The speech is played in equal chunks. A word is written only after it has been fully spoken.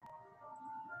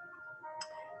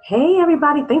Hey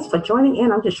everybody, thanks for joining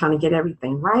in. I'm just trying to get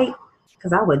everything right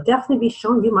because I would definitely be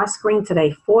showing you my screen today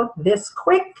for this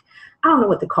quick, I don't know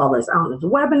what to call this. I don't know, the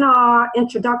webinar,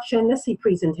 introduction, let's see,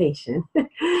 presentation.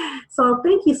 So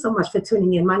thank you so much for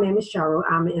tuning in. My name is Cheryl.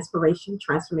 I'm an inspiration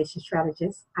transformation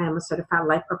strategist. I am a certified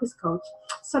life purpose coach,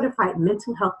 certified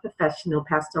mental health professional,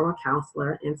 pastoral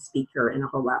counselor, and speaker, and a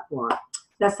whole lot more.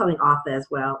 Best-selling author as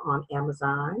well on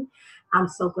Amazon. I'm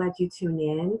so glad you tune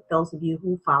in. Those of you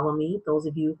who follow me, those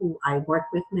of you who I work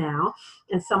with now,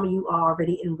 and some of you are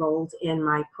already enrolled in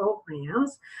my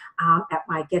programs at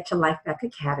my Get Your Life Back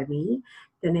Academy.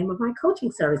 The name of my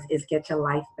coaching service is Get Your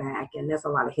Life Back, and there's a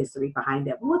lot of history behind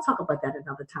it. We'll talk about that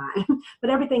another time.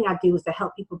 But everything I do is to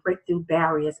help people break through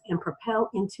barriers and propel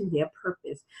into their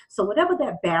purpose. So whatever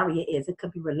that barrier is, it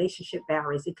could be relationship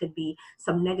barriers, it could be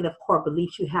some negative core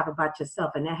beliefs you have about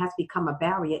yourself, and that has become a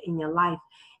barrier in your life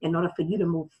in order for you to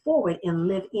move forward and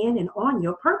live in and on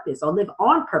your purpose, or live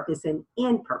on purpose and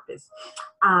in purpose.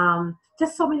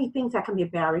 Just so many things that can be a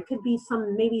barrier. It could be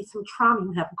maybe some trauma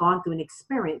you have gone through and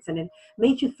experienced, and it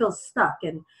made you feel stuck,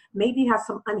 and maybe you have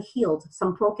some unhealed,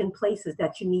 some broken places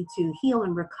that you need to heal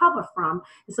and recover from,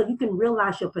 and so you can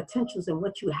realize your potentials and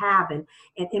what you have, and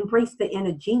embrace the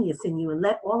inner genius in you and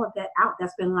let all of that out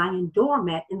that's been lying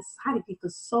dormant inside of you for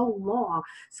so long.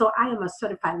 So I am a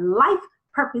certified life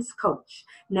purpose coach.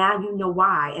 Now you know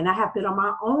why. And I have been on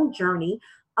my own journey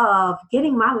of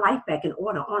getting my life back in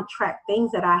order, on track,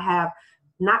 things that I have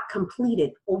not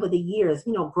completed over the years,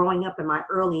 growing up in my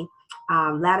early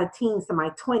latter teens to my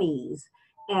 20s,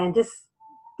 and just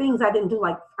things I didn't do,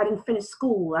 like I didn't finish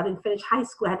school, I didn't finish high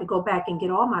school, I had to go back and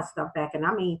get all my stuff back. And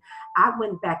I mean, I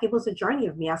went back, it was a journey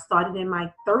of me. I started in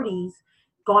my 30s,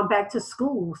 going back to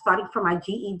school, starting from my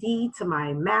GED to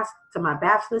my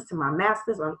bachelor's to my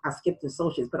master's. I skipped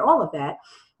associates, but all of that,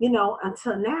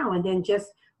 until now. And then just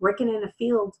working in the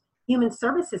field, human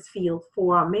services field,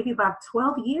 for maybe about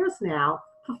 12 years now,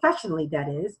 professionally, that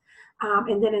is.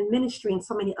 And then in ministry and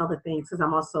so many other things, because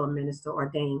I'm also a minister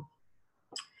ordained.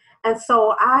 And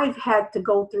so I've had to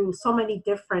go through so many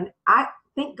I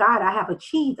thank God I have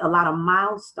achieved a lot of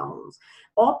milestones,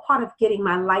 all part of getting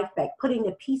my life back, putting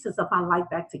the pieces of my life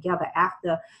back together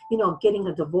after, getting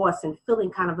a divorce and feeling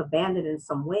kind of abandoned in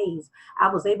some ways. I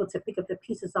was able to pick up the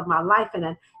pieces of my life, and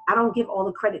then I don't give all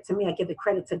the credit to me. I give the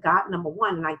credit to God, number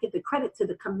one, and I give the credit to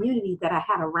the community that I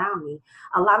had around me.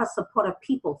 A lot of supportive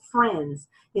people, friends,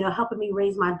 helping me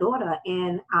raise my daughter.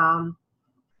 And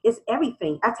it's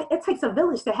everything. It takes a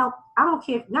village to help. I don't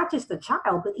care if not just a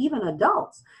child, but even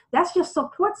adults. That's your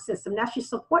support system. That's your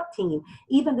support team.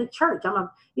 Even the church.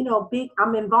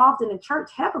 I'm involved in the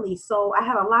church heavily. So I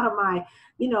have a lot of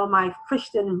my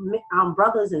Christian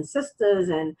brothers and sisters,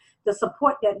 and the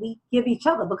support that we give each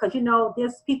other, because,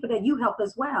 there's people that you help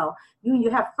as well.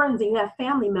 You have friends and you have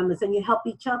family members, and you help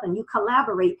each other and you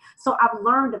collaborate. So I've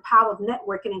learned the power of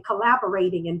networking and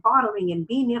collaborating and bartering and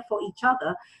being there for each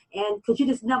other. And because you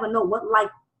just never know what life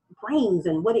brings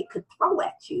and what it could throw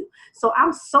at you. So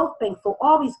I'm so thankful,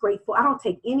 always grateful. I don't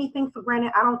take anything for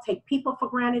granted. I don't take people for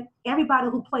granted. Everybody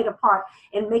who played a part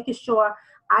in making sure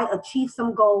I achieve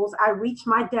some goals, I reach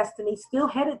my destiny, still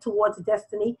headed towards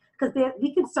destiny, because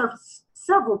we can serve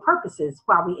several purposes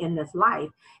while we're in this life.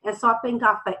 And so I thank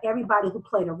God for everybody who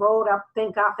played a role. I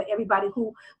thank God for everybody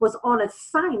who was on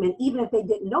assignment, even if they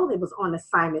didn't know they was on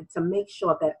assignment, to make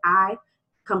sure that I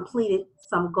completed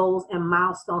some goals and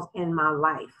milestones in my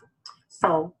life.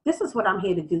 So this is what I'm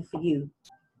here to do for you.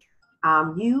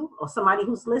 You or somebody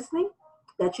who's listening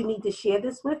that you need to share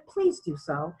this with, please do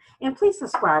so. And please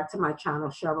subscribe to my channel,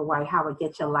 Cheryl White, How to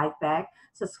Get Your Life Back.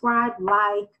 Subscribe,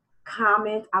 like,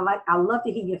 comment. I love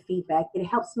to hear your feedback. It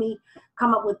helps me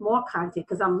come up with more content,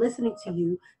 because I'm listening to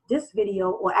you. This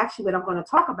video, or actually what I'm going to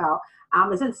talk about,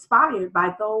 is inspired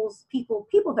by those people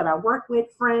that I work with,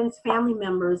 friends, family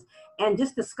members, and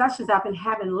just discussions I've been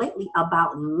having lately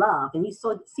about love. And you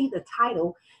see the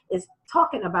title is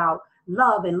talking about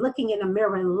love and looking in the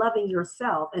mirror and loving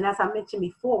yourself. And as I mentioned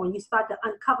before, when you start to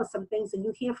uncover some things and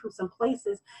you hear from some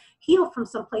places, heal from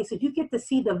some places, you get to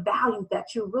see the value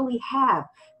that you really have.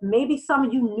 Maybe some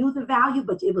of you knew the value,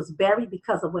 but it was buried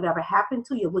because of whatever happened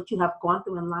to you, what you have gone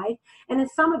through in life. And then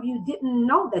some of you didn't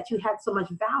know that you had so much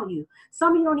value.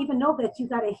 Some of you don't even know that you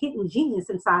got a hidden genius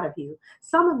inside of you.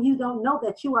 Some of you don't know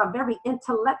that you are very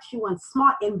intellectual and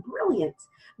smart and brilliant.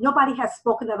 Nobody has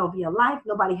spoken that over your life.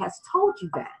 Nobody has told you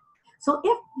that. So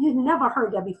if you've never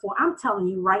heard that before, I'm telling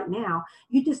you right now,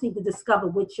 you just need to discover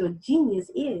what your genius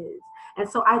is. And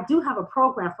so I do have a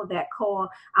program for that called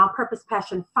our Purpose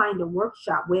Passion Finder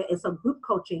Workshop, where it's a group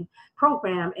coaching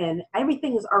program, and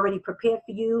everything is already prepared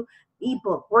for you,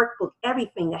 ebook, workbook,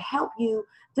 everything to help you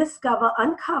discover,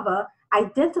 uncover,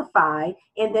 identify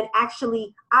and then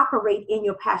actually operate in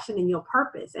your passion and your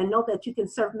purpose, and know that you can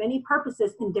serve many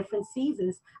purposes in different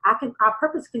seasons. Our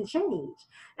purpose can change.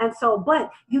 And so,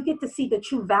 but you get to see the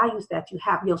true values that you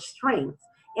have, your strengths,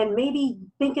 and maybe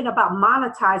thinking about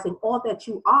monetizing all that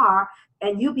you are,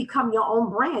 and you become your own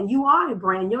brand. You are a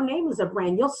brand. Your name is a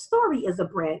brand. Your story is a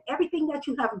brand. Everything that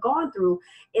you have gone through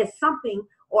is something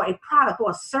or a product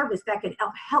or a service that can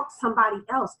help somebody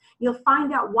else. You'll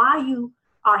find out why you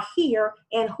are here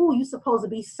and who you're supposed to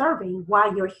be serving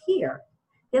while you're here.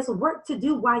 There's work to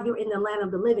do while you're in the land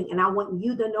of the living, and I want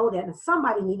you to know that, and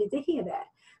somebody needed to hear that.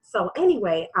 So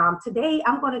anyway, today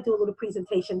I'm going to do a little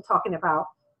presentation talking about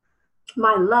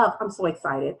my love. I'm so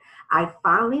excited. I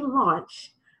finally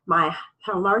launched my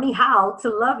learning how to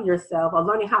love yourself, or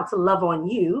learning how to love on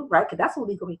you, right? Because that's what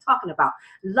we're going to be talking about.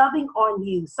 Loving on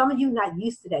you. Some of you not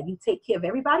used to that. You take care of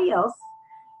everybody else.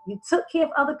 You took care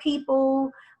of other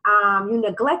people. You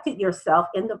neglected yourself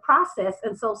in the process.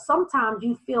 And so sometimes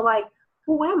you feel like,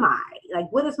 who am I?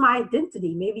 Like, what is my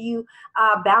identity? Maybe you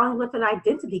battling with an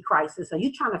identity crisis. Are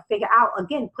you trying to figure out,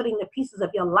 again, putting the pieces of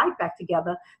your life back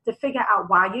together to figure out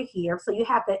why you're here? So you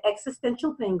have the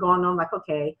existential thing going on, like,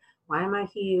 okay, why am I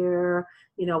here?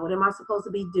 You know, what am I supposed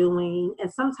to be doing?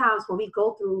 And sometimes when we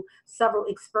go through several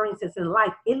experiences in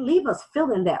life, it leaves us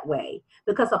feeling that way,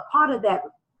 because a part of that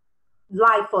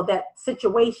life or that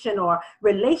situation or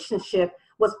relationship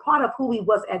was part of who we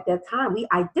was at that time. We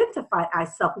identified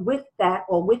ourselves with that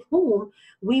or with whom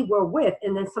we were with.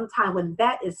 And then sometime when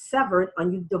that is severed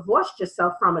and you divorced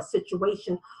yourself from a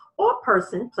situation or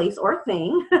person, place, or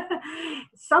thing,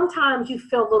 sometimes you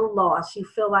feel a little lost. You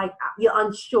feel like you're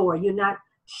unsure. You're not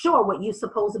sure what you're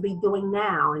supposed to be doing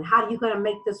now, and how are you going to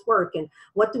make this work, and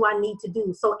what do I need to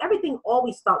do? So everything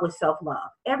always starts with self-love.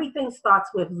 Everything starts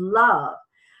with love.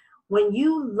 When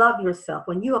you love yourself,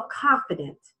 when you are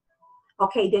confident,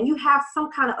 okay, then you have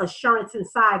some kind of assurance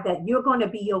inside that you're going to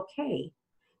be okay.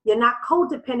 You're not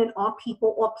codependent on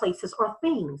people or places or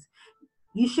things.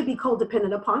 You should be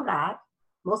codependent upon God.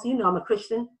 Most of you know I'm a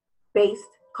Christian-based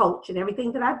coach in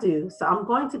everything that I do. So I'm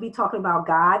going to be talking about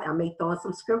God. I may throw in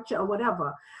some scripture or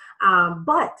whatever.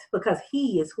 But because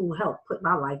he is who helped put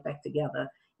my life back together.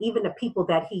 Even the people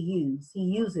that he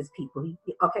uses people.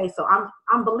 Okay, so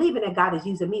I'm believing that God is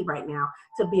using me right now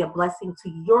to be a blessing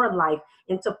to your life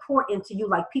and to pour into you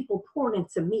like people poured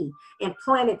into me and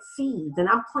planted seeds. And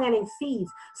I'm planting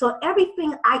seeds. So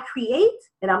everything I create,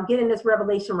 and I'm getting this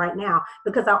revelation right now,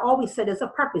 because I always said there's a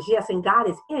purpose. Yes, and God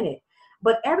is in it.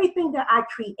 But everything that I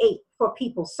create for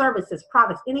people, services,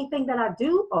 products, anything that I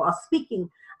do, or a speaking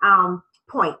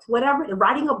point, whatever,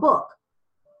 writing a book,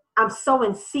 I'm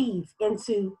sowing seeds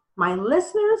into my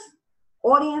listeners,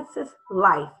 audiences'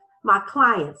 life, my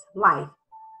clients' life,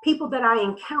 people that I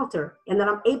encounter and that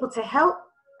I'm able to help.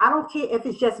 I don't care if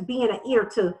it's just being an ear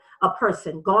to a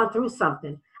person going through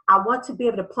something. I want to be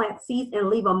able to plant seeds and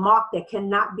leave a mark that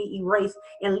cannot be erased,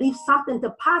 and leave something,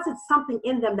 deposit something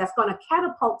in them that's going to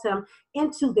catapult them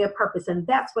into their purpose. And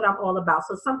that's what I'm all about.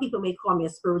 So some people may call me a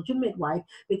spiritual midwife,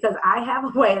 because I have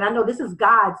a way, and I know this is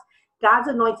God's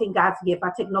anointing, God's gift. I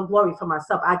take no glory for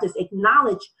myself. I just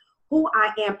acknowledge who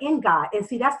I am in God. And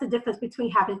see, that's the difference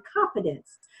between having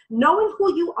confidence, knowing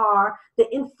who you are,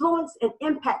 the influence and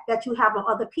impact that you have on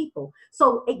other people.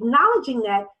 So acknowledging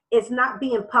that is not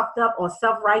being puffed up or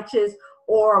self-righteous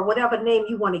or whatever name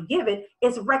you want to give it.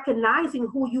 It's recognizing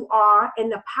who you are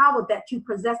and the power that you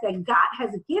possess that God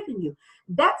has given you.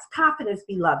 That's confidence,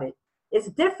 beloved. It's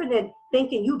different than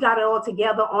thinking you got it all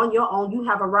together on your own. You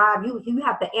have arrived. You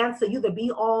have the answer. You the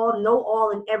be all, know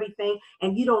all, and everything.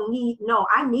 And you don't need. No,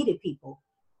 I needed people.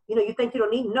 You know, you think you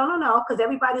don't need. No. Because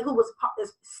everybody who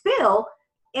is still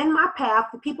in my path,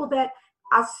 the people that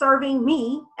are serving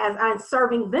me as I'm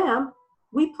serving them,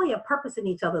 we play a purpose in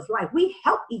each other's life. We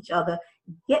help each other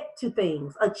get to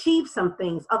things, achieve some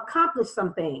things, accomplish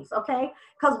some things. Okay,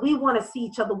 because we want to see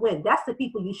each other win. That's the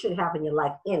people you should have in your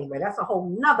life anyway. That's a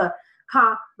whole nother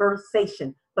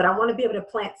conversation. But I want to be able to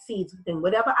plant seeds within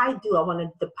whatever I do. I want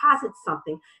to deposit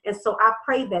something. And so I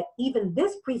pray that even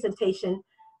this presentation,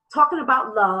 talking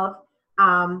about love,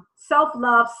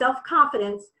 self-love,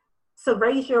 self-confidence, so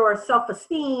raise your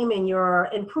self-esteem and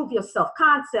improve your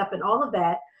self-concept and all of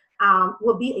that,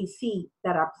 will be a seed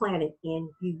that are planted in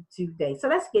you today. So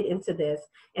let's get into this.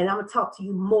 And I'm going to talk to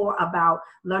you more about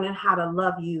learning how to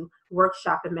love you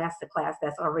workshop and masterclass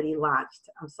that's already launched.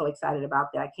 I'm so excited about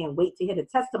that. I can't wait to hear the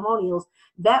testimonials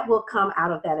that will come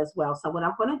out of that as well. So what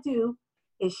I'm going to do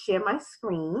is share my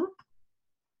screen,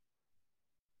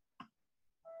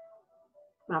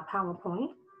 my PowerPoint.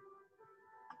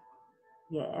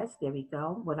 Yes, there we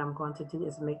go. What I'm going to do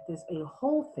is make this a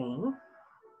whole thing.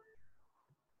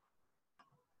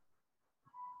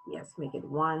 Yes, make it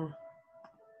one.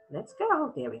 Let's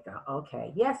go. There we go.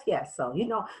 Okay. Yes, yes. So,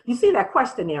 you see that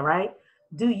question there, right?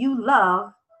 Do you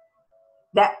love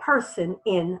that person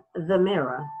in the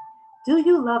mirror? Do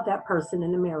you love that person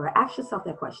in the mirror? Ask yourself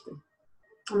that question.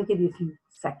 I'm going to give you a few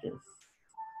seconds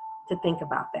to think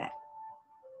about that.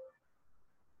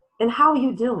 And how are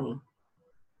you doing?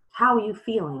 How are you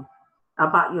feeling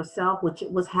about yourself, which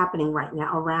was happening right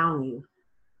now around you?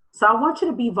 So I want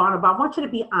you to be vulnerable. I want you to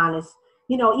be honest.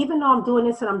 Even though I'm doing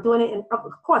this and I'm doing it, in, of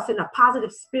course, in a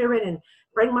positive spirit and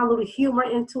bring my little humor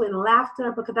into it and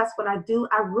laughter, because that's what I do.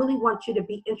 I really want you to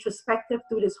be introspective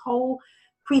through this whole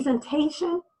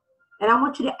presentation. And I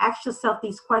want you to ask yourself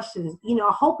these questions,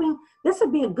 hoping this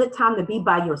would be a good time to be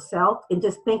by yourself and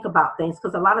just think about things.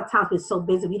 Because a lot of times we're so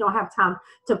busy, we don't have time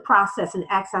to process and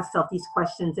ask ourselves these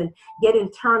questions and get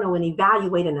internal and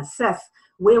evaluate and assess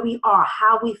where we are,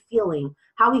 how we feeling,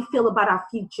 how we feel about our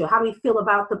future, how we feel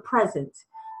about the present,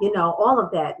 all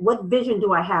of that. What vision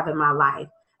do I have in my life?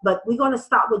 But we're going to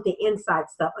start with the inside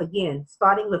stuff again,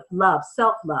 starting with love,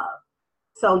 self-love.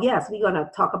 So yes, we're going to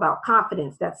talk about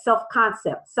confidence, that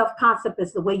self-concept. Self-concept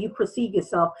is the way you perceive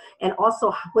yourself and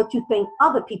also what you think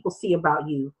other people see about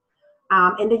you.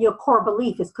 And then your core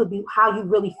belief could be how you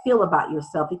really feel about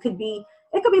yourself. It could be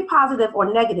positive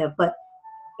or negative, but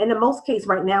in the most case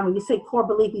right now, when we say core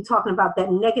belief, we're talking about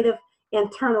that negative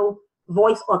internal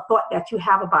voice or thought that you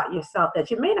have about yourself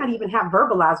that you may not even have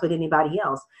verbalized with anybody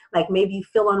else. Like maybe you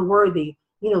feel unworthy,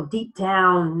 deep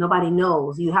down, nobody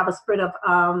knows. You have a spirit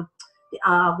of,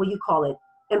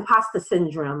 imposter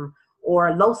syndrome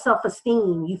or low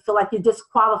self-esteem. You feel like you're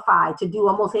disqualified to do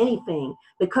almost anything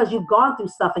because you've gone through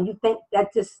stuff and you think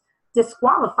that just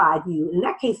disqualified you. In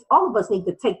that case, all of us need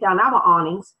to take down our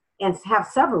awnings and have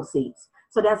several seats.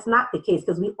 So that's not the case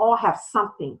because we all have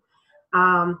something.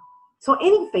 So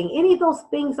any of those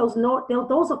things, those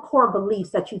are core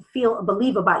beliefs that you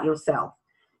believe about yourself.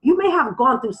 You may have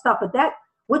gone through stuff, but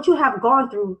what you have gone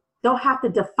through don't have to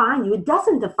define you. It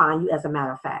doesn't define you, as a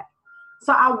matter of fact.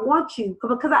 So I want you,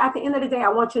 because at the end of the day, I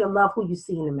want you to love who you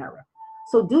see in the mirror.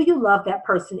 So do you love that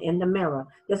person in the mirror?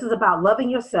 This is about loving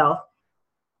yourself,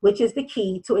 which is the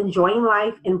key to enjoying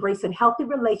life, embracing healthy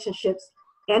relationships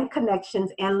and connections,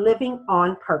 and living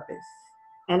on purpose.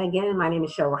 And again, my name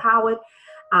is Cheryl Howard.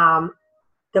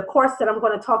 The course that I'm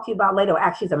going to talk to you about later,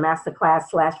 actually is a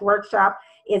masterclass / workshop,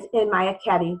 is in my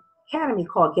academy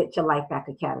called Get Your Life Back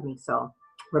Academy. So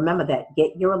remember that,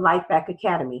 Get Your Life Back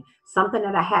Academy, something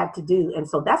that I had to do. And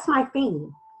so that's my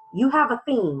theme. You have a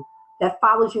theme that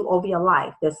follows you over your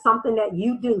life. There's something that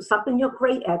you do, something you're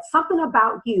great at, something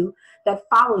about you that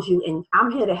follows you. And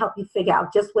I'm here to help you figure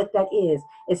out just what that is,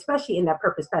 especially in that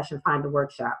Purpose Passion Finder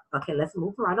workshop. Okay, let's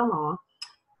move right along.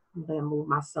 I'm going to move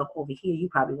myself over here. You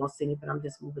probably won't see me, but I'm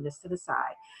just moving this to the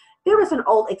side. There is an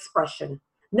old expression,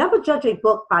 never judge a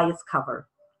book by its cover.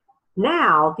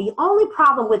 Now, the only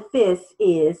problem with this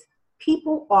is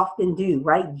people often do,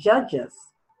 right? Judge us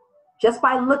just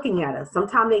by looking at us.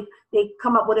 Sometimes they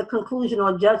come up with a conclusion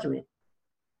or judgment.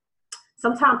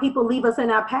 Sometimes people leave us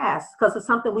in our past because of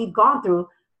something we've gone through.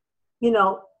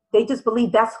 They just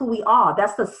believe that's who we are.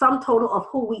 That's the sum total of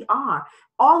who we are.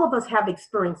 All of us have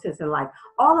experiences in life.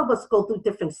 All of us go through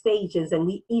different stages and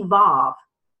we evolve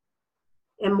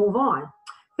and move on.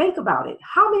 Think about it.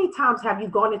 How many times have you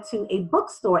gone into a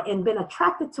bookstore and been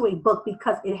attracted to a book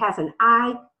because it has an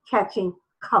eye-catching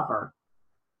cover?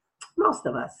 Most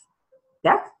of us.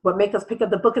 That's what makes us pick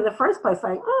up the book in the first place.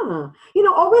 Like,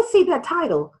 always see that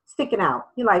title sticking out.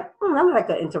 You're like, that looks like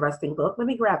an interesting book. Let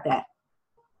me grab that.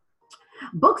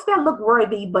 Books that look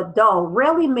worthy but dull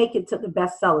rarely make it to the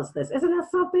bestsellers list. Isn't that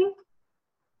something?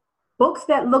 Books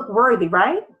that look worthy,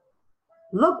 right?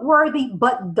 Look worthy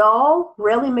but dull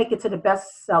rarely make it to the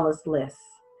bestsellers list.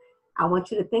 I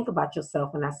want you to think about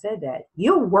yourself when I said that.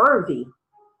 You're worthy.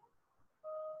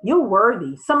 You're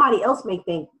worthy. Somebody else may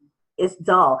think it's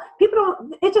dull. People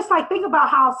don't, it's just like, think about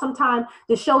how sometimes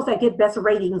the shows that get best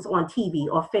ratings on TV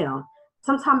or film,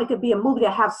 sometimes it could be a movie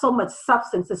that has so much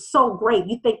substance. It's so great.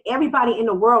 You think everybody in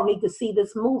the world needs to see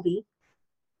this movie,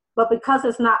 but because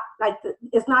it's not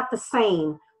the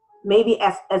same, maybe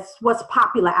as what's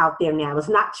popular out there now. It's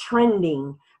not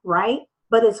trending, right?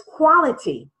 But it's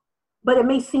quality. But it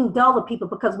may seem dull to people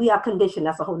because we are conditioned.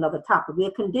 That's a whole nother topic. We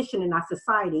are conditioned in our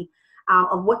society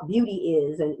of what beauty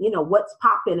is and, what's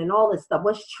popping and all this stuff,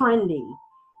 what's trending.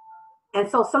 And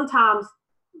so sometimes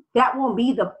that won't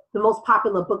be the most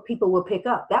popular book people will pick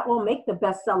up. That won't make the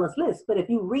bestsellers list. But if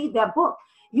you read that book,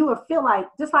 you will feel like,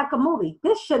 just like a movie,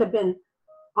 this should have been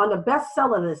on the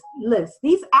bestseller list.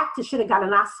 These actors should have got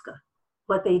an Oscar,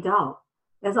 but they don't.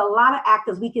 There's a lot of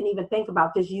actors we can even think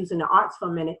about, just using the arts for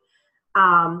a minute,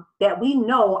 that we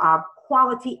know are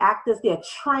quality actors. They're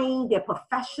trained, they're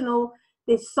professional,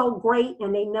 they're so great,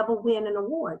 and they never win an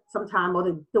award sometime, or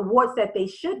the awards that they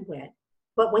should win.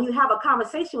 But when you have a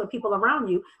conversation with people around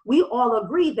you, we all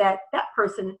agree that that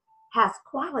person has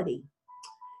quality.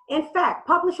 In fact,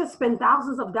 publishers spend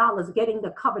thousands of dollars getting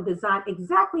the cover design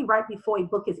exactly right before a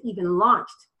book is even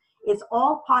launched. It's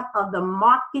all part of the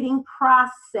marketing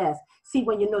process. See,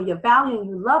 when you know your value and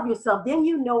you love yourself, then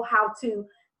you know how to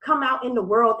come out in the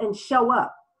world and show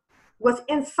up. What's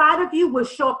inside of you will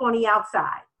show up on the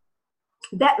outside.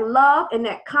 That love and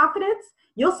that confidence,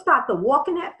 you'll start to walk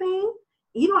in that thing.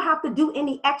 You don't have to do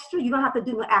any extra. You don't have to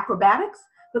do no acrobatics,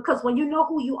 because when you know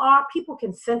who you are, people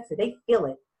can sense it. They feel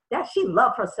it. That she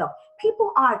loves herself.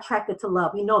 People are attracted to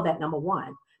love. We know that, number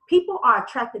one. People are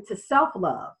attracted to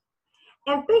self-love.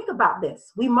 And think about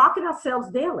this. We market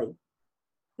ourselves daily.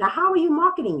 Now, how are you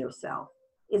marketing yourself?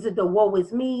 Is it the woe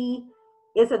is me?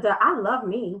 Is it the I love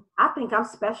me? I think I'm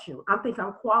special. I think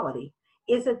I'm quality.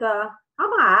 Is it the I'm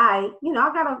all right? You know,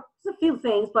 I got a few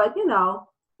things, but you know,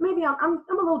 maybe I'm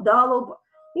a little dull.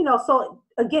 You know, so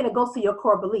again, it goes to your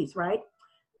core beliefs, right?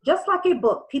 Just like a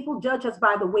book, people judge us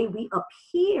by the way we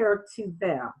appear to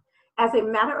them. As a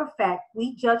matter of fact,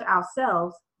 we judge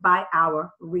ourselves by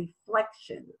our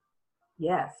reflection.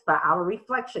 Yes, by our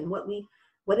reflection,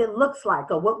 what it looks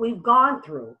like or what we've gone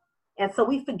through. And so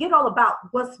we forget all about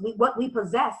what we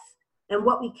possess and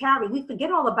what we carry. We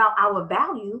forget all about our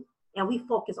value, and we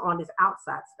focus on this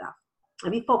outside stuff.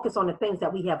 And we focus on the things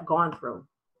that we have gone through.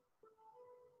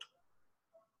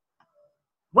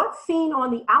 What's seen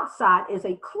on the outside is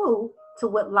a clue to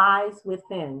what lies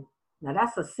within. Now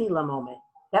that's a Selah moment.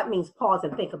 That means pause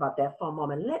and think about that for a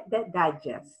moment. Let that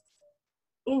digest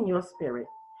in your spirit.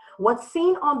 What's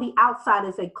seen on the outside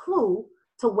is a clue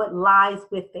to what lies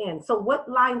within. So what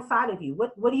lies inside of you?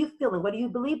 What are you feeling? What do you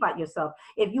believe about yourself?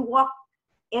 If you walk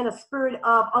in a spirit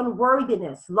of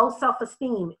unworthiness, low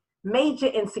self-esteem, major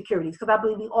insecurities, because I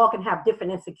believe we all can have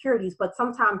different insecurities, but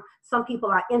sometimes some people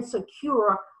are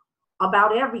insecure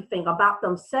about everything, about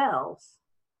themselves.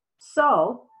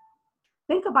 So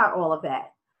think about all of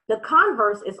that. The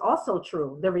converse is also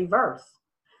true, the reverse.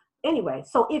 Anyway,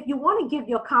 so if you want to give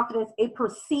your confidence a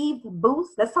perceived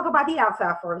boost, let's talk about the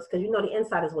outside first, because you know the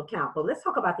inside is what counts. But let's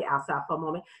talk about the outside for a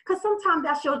moment, because sometimes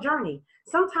that's your journey.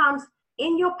 Sometimes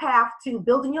in your path to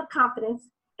building your confidence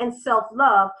and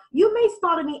self-love, you may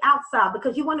start on the outside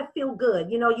because you want to feel good.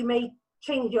 You know, you may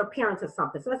change your appearance or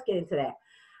something. So let's get into that.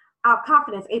 Our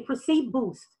confidence, a perceived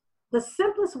boost. The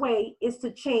simplest way is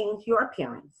to change your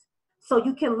appearance so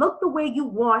you can look the way you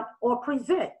want or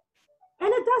present. And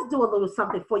it does do a little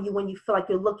something for you when you feel like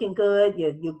you're looking good,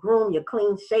 you're groomed, you're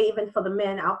clean shaven for the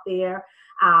men out there.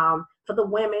 For the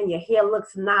women, your hair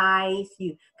looks nice,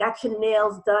 you got your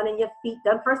nails done and your feet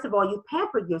done. First of all, you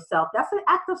pampered yourself. That's an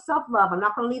act of self-love. I'm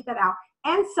not going to leave that out.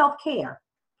 And self-care.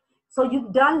 So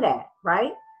you've done that,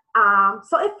 right?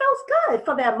 So it feels good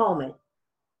for that moment.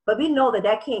 But we know that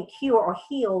that can't cure or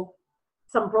heal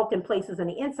some broken places in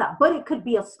the inside, but it could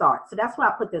be a start. So that's why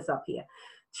I put this up here.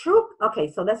 True.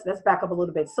 Okay, so let's back up a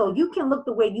little bit. So you can look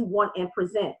the way you want and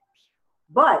present,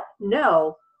 but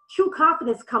no, true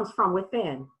confidence comes from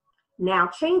within. Now,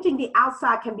 changing the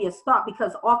outside can be a start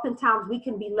because oftentimes we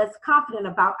can be less confident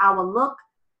about our look,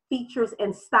 features,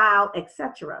 and style,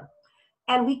 etc.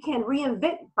 And we can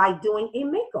reinvent by doing a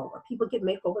makeover. People get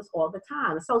makeovers all the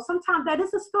time. So sometimes that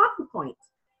is a starting point.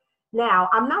 Now,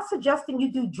 I'm not suggesting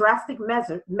you do drastic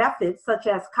methods such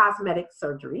as cosmetic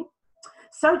surgery.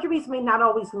 Surgeries may not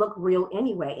always look real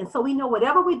anyway. And so we know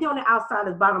whatever we do on the outside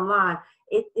is bottom line,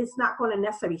 it's not going to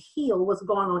necessarily heal what's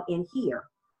going on in here.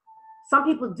 Some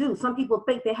people do. Some people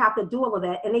think they have to do all of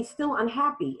that and they still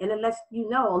unhappy. And unless you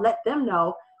know, or let them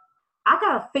know, I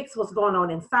got to fix what's going on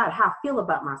inside, how I feel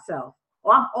about myself.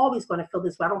 Or I'm always going to feel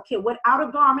this way. I don't care what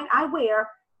outer garment I wear.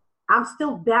 I'm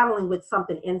still battling with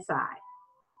something inside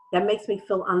that makes me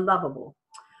feel unlovable.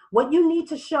 What you need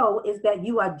to show is that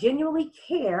you are genuinely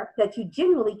care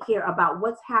about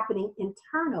what's happening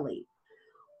internally.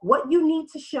 What you need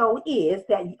to show is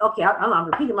that, okay, I'm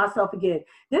repeating myself again.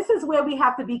 This is where we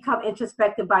have to become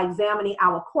introspective by examining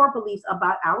our core beliefs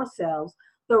about ourselves,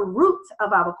 the roots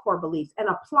of our core beliefs, and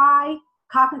apply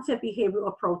cognitive behavioral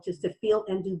approaches to feel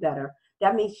and do better.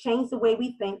 That means change the way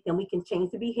we think, then we can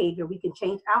change the behavior. We can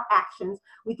change our actions.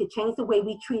 We can change the way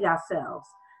we treat ourselves.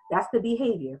 That's the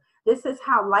behavior. This is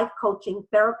how life coaching,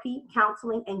 therapy,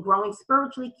 counseling, and growing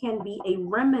spiritually can be a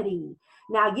remedy.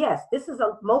 Now, yes, this is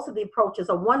most of the approaches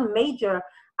are one major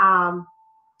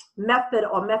method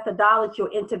or methodology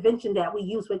or intervention that we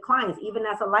use with clients. Even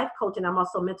as a life coach, and I'm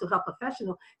also a mental health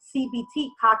professional, CBT,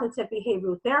 cognitive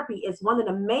behavioral therapy, is one of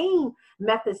the main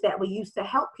methods that we use to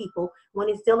help people when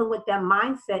it's dealing with their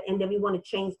mindset, and then we want to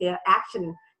change their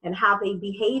action and how they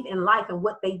behave in life and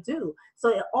what they do. So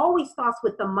it always starts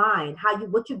with the mind,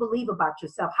 what you believe about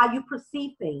yourself, how you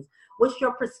perceive things, what's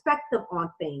your perspective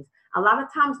on things. A lot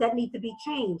of times that needs to be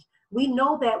changed. We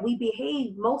know that we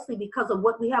behave mostly because of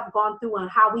what we have gone through and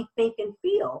how we think and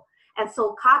feel. And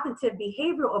so cognitive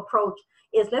behavioral approach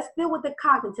is, let's deal with the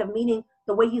cognitive, meaning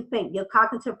the way you think, your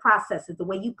cognitive processes, the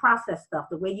way you process stuff,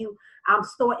 the way you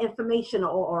store information,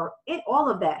 or all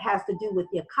of that has to do with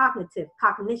your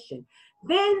cognition.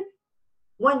 Then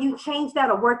when you change that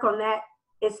or work on that,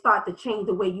 it starts to change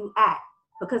the way you act,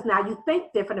 because now you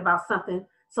think different about something.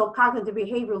 So cognitive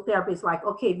behavioral therapy is like,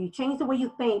 okay, if you change the way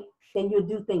you think, then you'll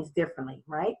do things differently,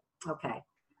 right? Okay.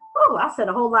 Oh, I said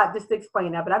a whole lot just to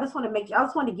explain that, but I just want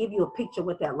to give you a picture of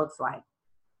what that looks like.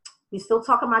 We're still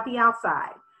talking about the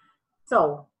outside.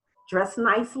 So dress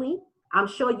nicely. I'm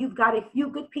sure you've got a few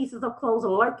good pieces of clothes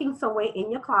lurking somewhere in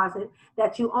your closet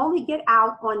that you only get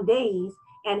out on days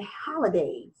and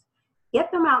holidays.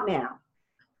 Get them out now.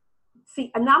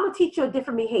 See, and now I'm gonna teach you a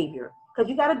different behavior, because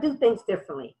you got to do things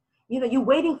differently. You're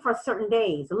waiting for certain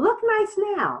days. Look nice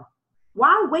now.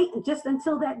 Why wait just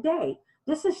until that day?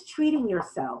 This is treating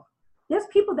yourself. There's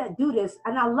people that do this,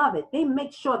 and I love it. They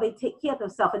make sure they take care of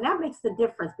themselves, and that makes the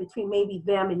difference between maybe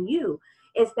them and you,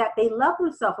 is that they love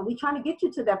themselves, and we're trying to get you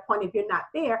to that point if you're not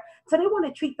there. So they want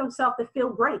to treat themselves to feel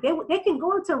great. They can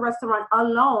go into a restaurant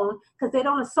alone because they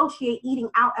don't associate eating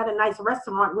out at a nice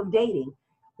restaurant with dating.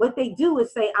 What they do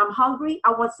is say, I'm hungry,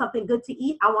 I want something good to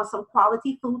eat, I want some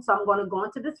quality food, so I'm going to go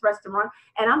into this restaurant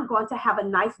and I'm going to have a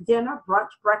nice dinner, brunch,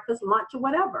 breakfast, lunch, or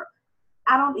whatever.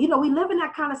 We live in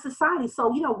that kind of society. So,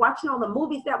 watching all the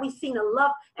movies that we've seen and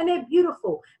love, and they're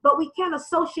beautiful, but we can't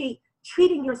associate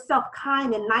treating yourself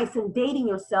kind and nice and dating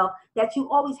yourself that you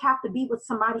always have to be with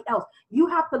somebody else. You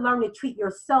have to learn to treat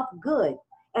yourself good.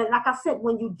 And like I said,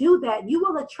 when you do that, you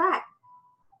will attract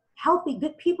healthy,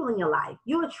 good people in your life.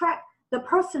 You attract the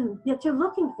person that you're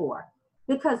looking for.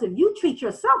 Because if you treat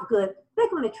yourself good, they're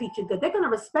going to treat you good. They're going to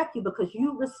respect you because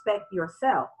you respect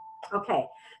yourself. Okay,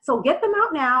 so get them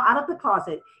out now, out of the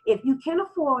closet. If you can't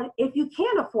afford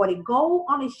it, go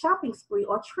on a shopping spree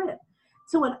or trip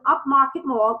to an upmarket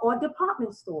mall or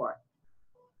department store.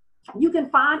 You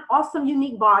can find awesome,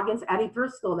 unique bargains at a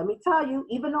thrift store. Let me tell you,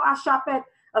 even though I shop at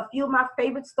a few of my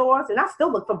favorite stores, and I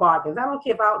still look for bargains. I don't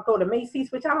care if I'll go to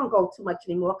Macy's, which I don't go too much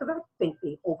anymore because I think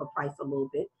they overprice a little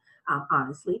bit,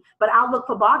 honestly. But I'll look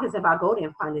for bargains if I go there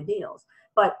and find the deals.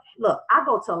 But look, I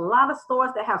go to a lot of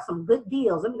stores that have some good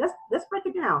deals. I mean, let's break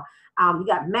it down. You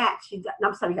got Match, you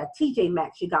got TJ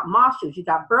Maxx, you got Marshalls, you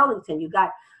got Burlington, you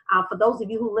got, for those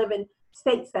of you who live in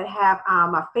states that have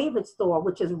my favorite store,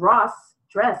 which is Ross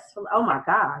Dress. Oh my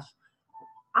gosh,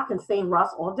 I can say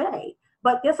Ross all day.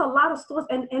 But there's a lot of stores,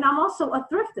 and I'm also a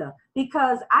thrifter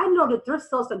because I know the thrift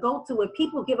stores to go to where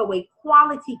people give away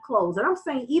quality clothes. And I'm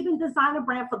saying even designer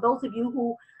brand for those of you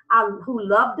who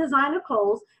love designer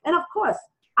clothes. And of course,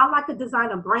 I like a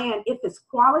designer brand if it's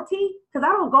quality, because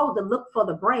I don't go to look for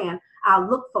the brand. I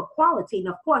look for quality. And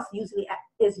of course,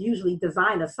 it's usually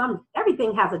designer.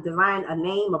 Everything has a design, a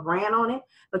name, a brand on it.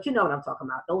 But you know what I'm talking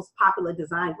about, those popular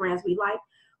design brands we like.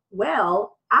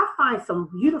 Well, I find some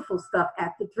beautiful stuff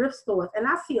at the thrift stores, and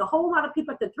I see a whole lot of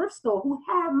people at the thrift store who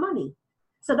have money.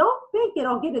 So don't think it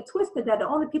or get it twisted that the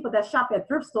only people that shop at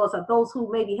thrift stores are those who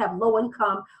maybe have low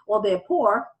income or they're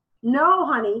poor. No,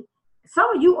 honey.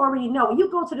 Some of you already know when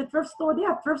you go to the thrift store, there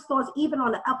are thrift stores even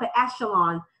on the upper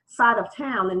echelon side of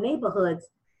town, the neighborhoods.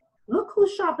 Look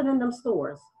who's shopping in them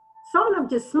stores. Some of them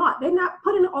just smart. They're not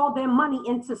putting all their money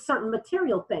into certain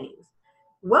material things.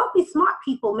 Wealthy, smart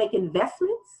people make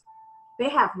investments. They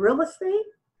have real estate,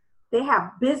 they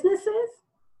have businesses,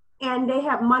 and they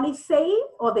have money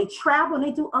saved, or they travel and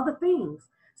they do other things.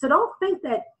 So don't think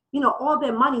that, all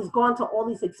their money's gone to all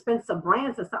these expensive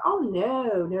brands and stuff. Oh,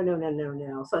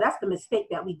 no. So that's the mistake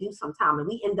that we do sometimes. And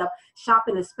we end up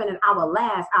shopping and spending our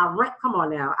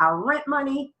rent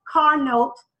money, car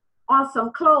note on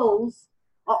some clothes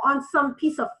or on some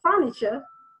piece of furniture.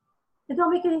 It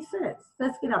don't make any sense.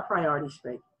 Let's get our priorities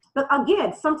straight. But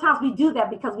again, sometimes we do that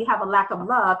because we have a lack of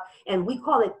love, and we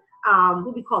call it,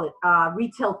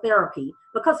 retail therapy.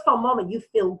 Because for a moment you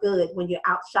feel good when you're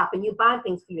out shopping, you buy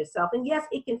things for yourself. And yes,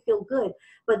 it can feel good,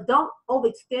 but don't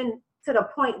overextend to the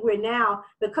point where now,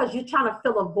 because you're trying to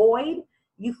fill a void,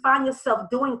 you find yourself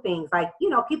doing things like,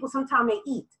 people sometimes they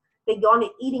eat. they go on an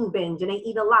eating binge and they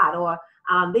eat a lot, or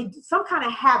they some kind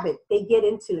of habit they get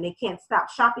into and they can't stop.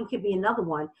 Shopping could be another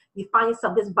one. You find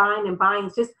yourself just buying and buying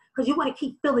just because you want to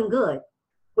keep feeling good.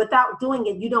 Without doing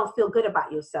it, you don't feel good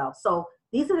about yourself. So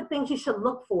these are the things you should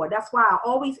look for. That's why I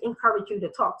always encourage you to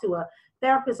talk to a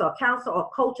therapist or counselor or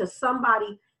coach or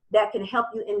somebody that can help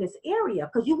you in this area,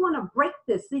 because you want to break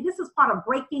this. See, this is part of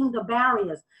breaking the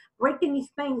barriers, breaking these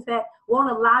things that won't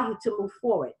allow you to move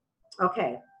forward.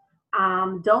 Okay.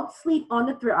 Don't sleep on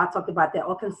the thrill. I talked about that.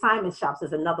 Or consignment shops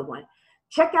is another one.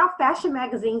 Check out fashion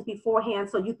magazines beforehand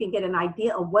so you can get an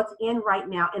idea of what's in right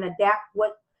now and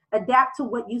adapt to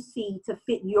what you see to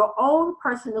fit your own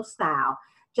personal style.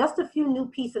 Just a few new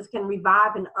pieces can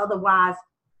revive an otherwise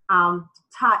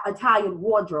a tired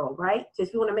wardrobe, right? So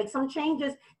if you want to make some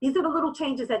changes, these are the little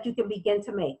changes that you can begin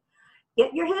to make.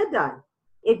 Get your hair done.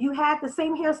 If you had the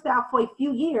same hairstyle for a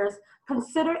few years,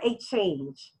 consider a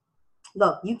change.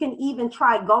 Look, you can even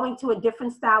try going to a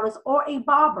different stylist or a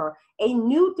barber. A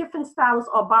new different stylist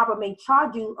or barber may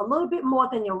charge you a little bit more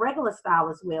than your regular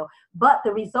stylist will, but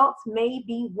the results may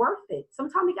be worth it.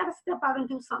 Sometimes you got to step out and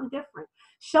do something different.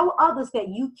 Show others that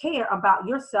you care about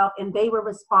yourself and they will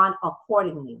respond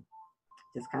accordingly.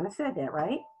 Just kind of said that,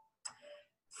 right?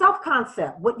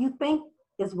 Self-concept. What you think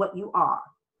is what you are.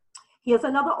 Here's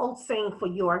another old saying for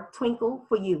your twinkle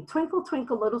for you. Twinkle,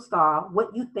 twinkle, little star.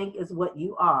 What you think is what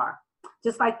you are.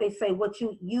 Just like they say, what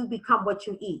you become what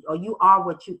you eat, or you are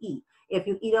what you eat. If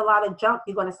you eat a lot of junk,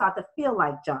 you're going to start to feel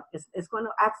like junk. It's going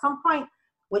to, at some point,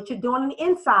 what you're doing on the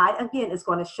inside, again, is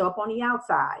going to show up on the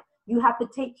outside. You have to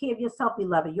take care of yourself,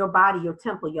 beloved, your body, your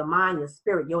temple, your mind, your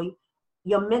spirit,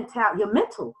 your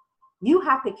mental. You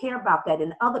have to care about that,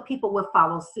 and other people will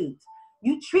follow suit.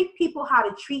 You treat people how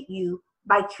to treat you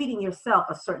by treating yourself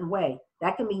a certain way.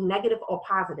 That can be negative or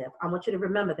positive. I want you to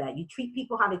remember that. You treat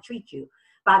people how to treat you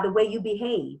by the way you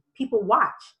behave. People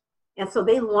watch. And so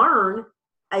they learn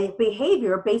a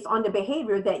behavior based on the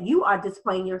behavior that you are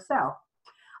displaying yourself.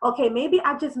 Okay, maybe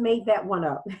I just made that one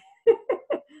up.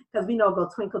 Because we know, go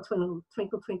twinkle, twinkle,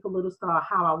 twinkle, twinkle, little star,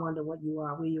 how I wonder what you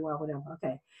are, where you are, whatever.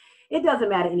 Okay. It doesn't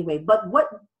matter anyway. But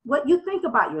what you think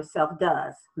about yourself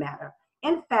does matter.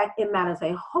 In fact, it matters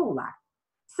a whole lot.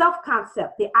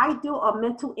 Self-concept, the ideal or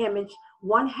mental image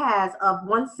one has of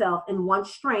oneself and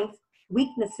one's strengths,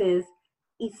 weaknesses,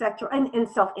 etc., and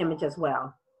self-image as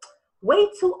well. Way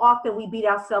too often we beat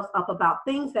ourselves up about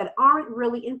things that aren't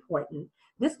really important.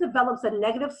 This develops a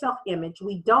negative self-image.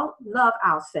 We don't love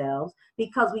ourselves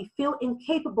because we feel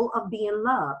incapable of being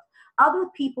loved. Other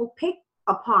people pick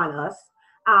upon us.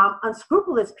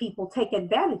 Unscrupulous people take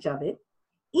advantage of it.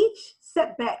 Each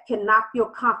setback can knock your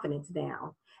confidence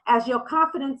down. As your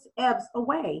confidence ebbs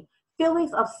away,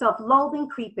 feelings of self-loathing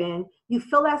creep in. You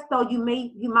feel as though you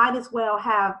might as well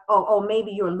have, or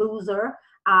maybe you're a loser.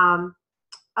 I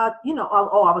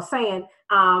was saying,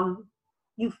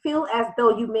 you feel as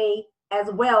though you may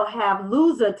as well have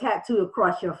loser tattooed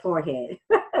across your forehead,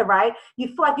 right? You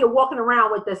feel like you're walking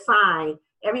around with the sign,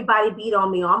 everybody beat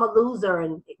on me, or I'm a loser,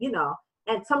 and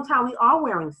and sometimes we are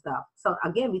wearing stuff. So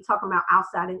again, we're talking about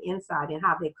outside and inside and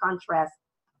how they contrast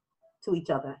to each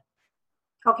other.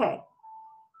 Okay.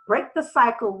 Break the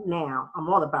cycle now. I'm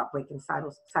all about breaking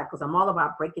cycles. I'm all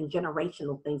about breaking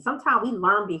generational things. Sometimes we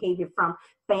learn behavior from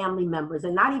family members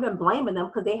and not even blaming them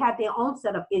because they had their own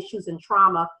set of issues and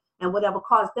trauma and whatever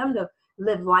caused them to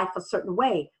live life a certain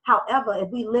way. However, if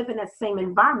we live in that same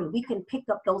environment, we can pick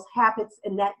up those habits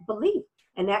and that belief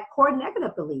and that core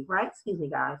negative belief, right? Excuse me,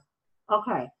 guys.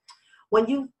 Okay. When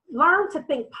you learn to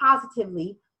think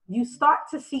positively, you start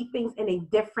to see things in a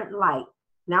different light.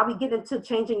 Now we get into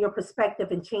changing your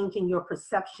perspective and changing your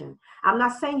perception. I'm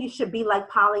not saying you should be like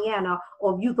Pollyanna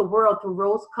or view the world through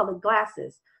rose-colored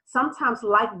glasses. Sometimes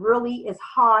life really is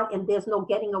hard and there's no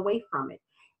getting away from it.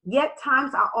 Yet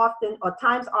times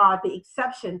are the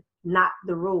exception, not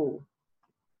the rule.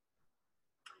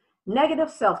 Negative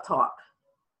self-talk.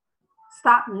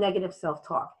 Stop negative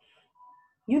self-talk.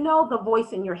 You know the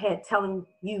voice in your head telling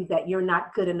you that you're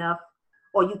not good enough,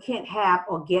 or you can't have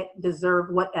or deserve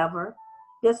whatever.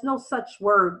 There's no such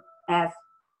word as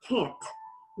can't.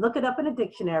 Look it up in a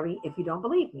dictionary if you don't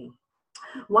believe me.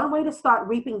 One way to start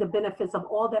reaping the benefits of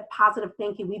all that positive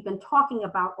thinking we've been talking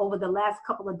about over the last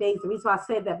couple of days. The reason why I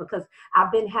say that, because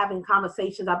I've been having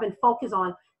conversations. I've been focused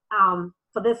on,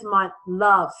 for this month,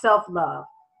 love, self-love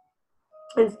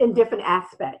in different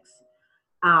aspects.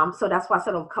 So that's why I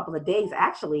said a couple of days,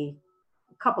 actually,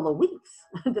 a couple of weeks,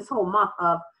 this whole month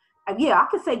of, I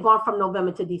could say going from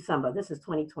November to December. This is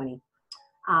 2020.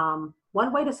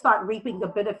 One way to start reaping the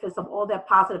benefits of all that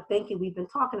positive thinking we've been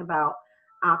talking about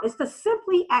It's to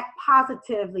simply act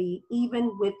positively,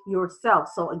 even with yourself.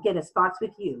 So again, it starts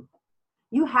with you.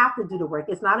 You have to do the work.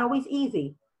 It's not always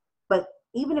easy, but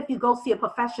even if you go see a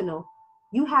professional,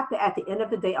 you have to, at the end of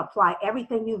the day, apply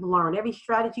everything you've learned, every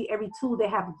strategy, every tool they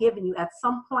have given you at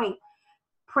some point.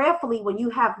 Prayerfully, when you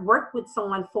have worked with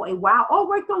someone for a while or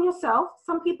worked on yourself,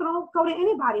 some people don't go to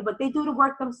anybody, but they do the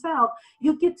work themselves.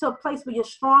 You get to a place where you're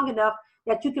strong enough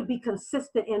that you can be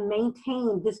consistent and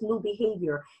maintain this new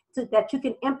behavior, so that you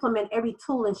can implement every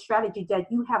tool and strategy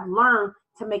that you have learned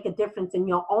to make a difference in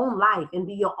your own life and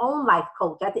be your own life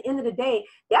coach. At the end of the day,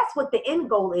 that's what the end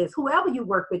goal is. Whoever you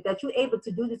work with, that you're able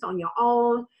to do this on your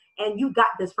own, and you got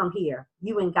this from here,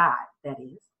 you and God, that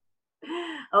is.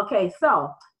 Okay, so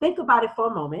think about it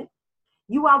for a moment.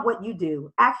 You are what you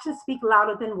do. Actions speak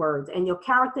louder than words, and your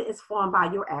character is formed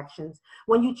by your actions.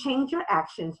 When you change your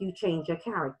actions, you change your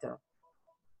character.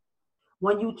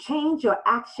 When you change your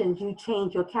actions, you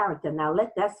change your character. Now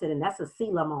let that sit in. That's a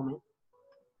Selah moment.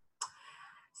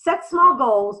 Set small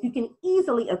goals you can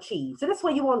easily achieve. So this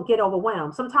way you won't get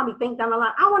overwhelmed. Sometimes we think down the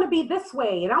line, I want to be this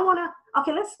way, and I want to,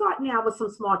 okay, let's start now with some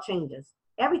small changes.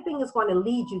 Everything is going to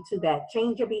lead you to that.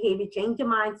 Change your behavior, change your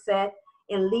mindset,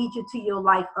 and lead you to your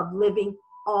life of living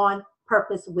on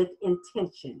purpose with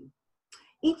intention.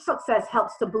 Each success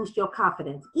helps to boost your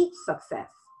confidence. Each success.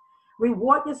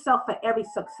 Reward yourself for every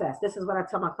success. This is what I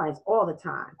tell my clients all the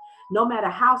time, no matter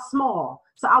how small.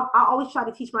 So I always try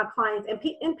to teach my clients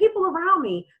and people around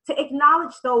me to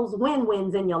acknowledge those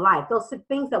win-wins in your life, those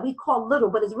things that we call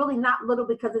little, but it's really not little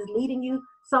because it's leading you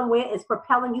somewhere, it's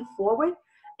propelling you forward.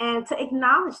 And to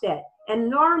acknowledge that and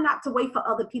learn not to wait for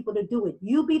other people to do it.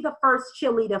 You be the first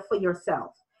cheerleader for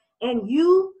yourself. And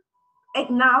you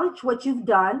acknowledge what you've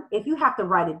done. If you have to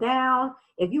write it down,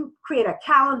 if you create a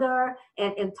calendar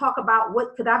and talk about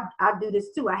what, because I do this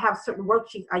too. I have certain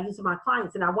worksheets I use with my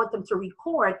clients, and I want them to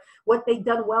record what they've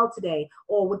done well today,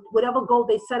 or whatever goal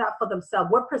they set out for themselves.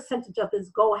 What percentage of this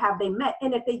goal have they met?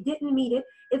 And if they didn't meet it,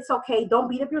 it's okay. Don't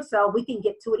beat up yourself. We can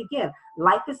get to it again.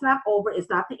 Life is not over. It's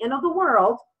not the end of the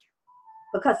world.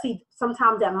 Because see,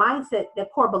 sometimes that mindset,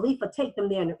 that core belief will take them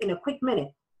there in a quick minute.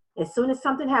 As soon as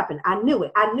something happened, I knew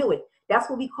it. That's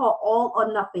what we call all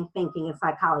or nothing thinking in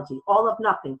psychology, all of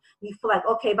nothing. You feel like,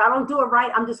 okay, if I don't do it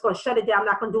right, I'm just going to shut it down. I'm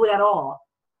not going to do it at all.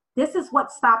 This is what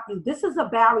stopped you. This is a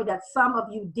barrier that some of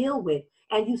you deal with,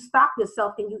 and you stop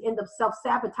yourself and you end up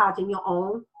self-sabotaging your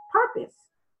own purpose.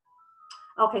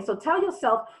 Okay, so tell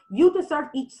yourself you deserve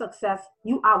each success.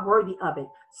 You are worthy of it.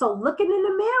 So looking in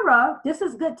the mirror, this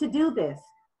is good to do this.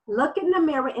 Look in the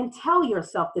mirror and tell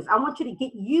yourself this. I want you to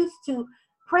get used to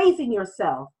praising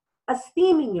yourself,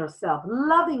 esteeming yourself,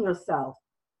 loving yourself.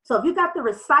 So if you got to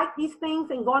recite these things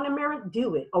and go in the mirror,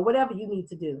 do it, or whatever you need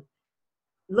to do.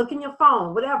 Look in your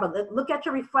phone, whatever. Look at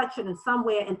your reflection in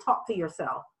somewhere and talk to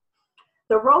yourself.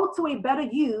 The road to a better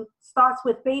you starts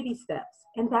with baby steps,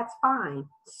 and that's fine.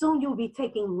 Soon you'll be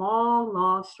taking long,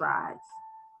 long strides.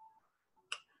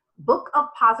 Book of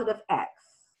Positive Acts.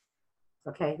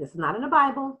 Okay, this is not in the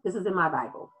Bible. This is in my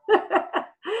Bible.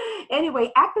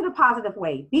 Anyway, act in a positive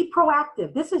way. Be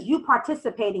proactive. This is you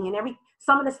participating in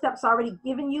some of the steps already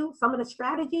given you, some of the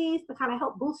strategies to kind of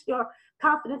help boost your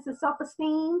confidence and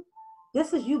self-esteem.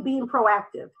 This is you being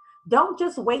proactive. Don't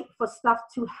just wait for stuff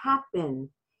to happen.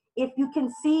 If you can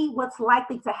see what's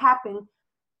likely to happen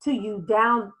to you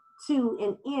down to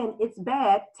and in, it's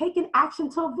bad, take an action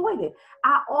to avoid it.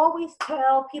 I always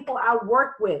tell people I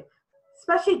work with,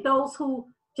 especially those who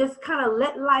just kind of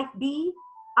let life be,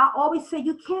 I always say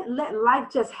you can't let life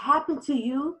just happen to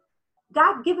you.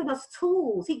 God given us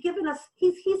tools. He's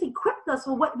equipped us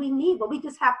with what we need, but we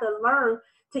just have to learn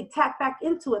to tap back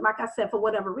into it. Like I said, for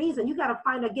whatever reason, you got to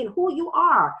find again who you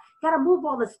are. You got to move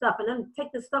all this stuff and then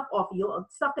take the stuff off of you,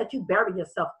 stuff that you bury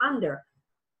yourself under.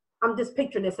 I'm just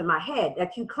picturing this in my head,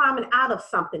 that you climbing out of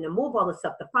something and move all the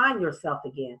stuff to find yourself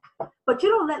again. But you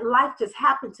don't let life just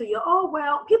happen to you. Oh,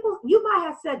 well, people, you might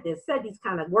have said these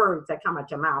kind of words that come out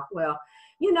your mouth. Well,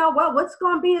 what's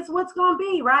going to be is what's going to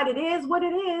be, right? It is what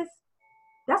it is.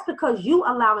 That's because you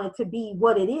allowing it to be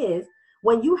what it is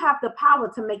when you have the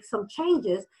power to make some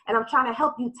changes. And I'm trying to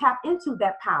help you tap into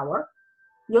that power,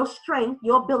 your strength,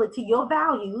 your ability, your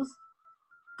values,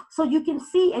 so you can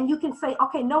see and you can say,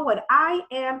 okay, know what? I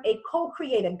am a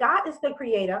co-creator. God is the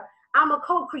creator. I'm a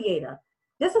co-creator.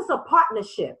 This is a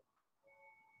partnership.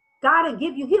 God will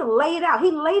give you, he'll lay it out.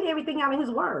 He laid everything out in his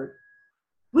word.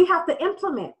 We have to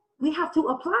implement. We have to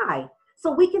apply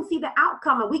so we can see the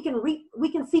outcome and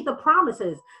we can see the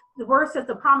promises. The word says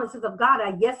the promises of God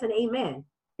are yes and amen.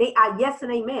 They are yes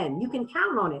and amen. You can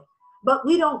count on it, but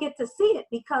we don't get to see it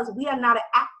because we are not an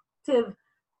active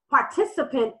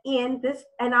participant in this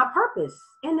and our purpose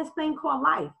in this thing called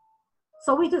life.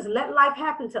 So we just let life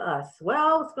happen to us.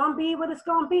 Well, it's going to be what it's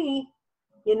going to be.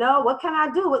 You know, what can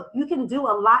I do? You can do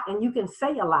a lot and you can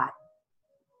say a lot.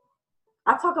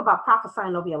 I talk about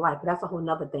prophesying over your life, but that's a whole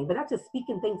nother thing. But that's just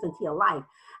speaking things into your life.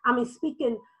 I mean,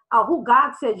 speaking who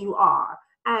God says you are,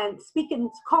 and speaking,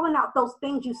 calling out those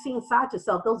things you see inside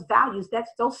yourself, those values,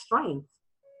 that's those strengths.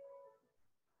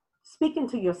 Speaking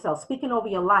to yourself, speaking over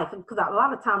your life. Because a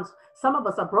lot of times, some of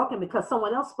us are broken because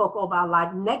someone else spoke over our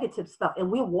life, negative stuff, and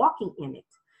we're walking in it.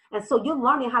 And so you're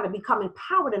learning how to become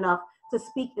empowered enough to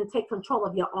speak and take control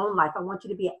of your own life. I want you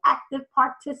to be an active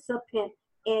participant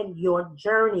in your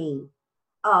journey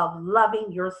of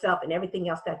loving yourself and everything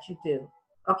else that you do.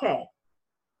 Okay.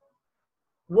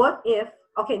 What if,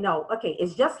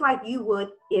 it's just like you would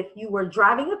if you were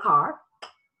driving a car.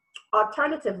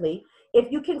 Alternatively,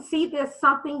 if you can see there's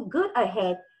something good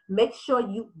ahead, make sure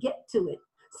you get to it.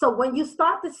 So when you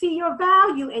start to see your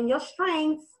value and your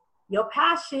strengths, your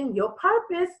passion, your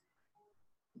purpose,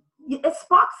 it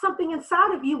sparks something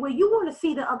inside of you where you want to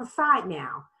see the other side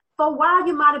now. For a while,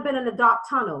 you might have been in a dark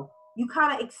tunnel. You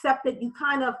kind of accept it. You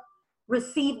kind of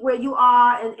receive where you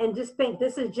are and just think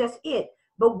this is just it.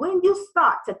 But when you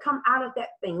start to come out of that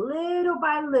thing, little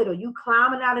by little, you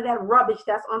climbing out of that rubbish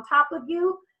that's on top of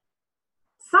you,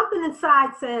 something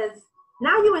inside says,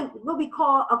 now you're in what we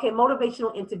call,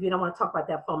 motivational interview. And I want to talk about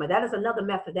that for a minute. That is another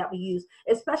method that we use,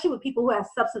 especially with people who have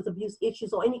substance abuse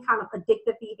issues or any kind of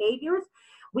addictive behaviors.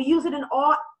 We use it in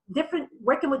all different,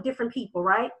 working with different people,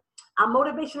 right? Our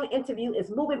motivational interview is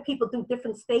moving people through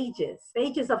different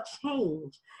stages of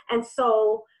change. And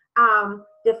so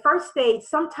the first stage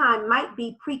sometime might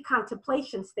be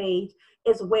pre-contemplation stage,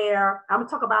 is where I'm gonna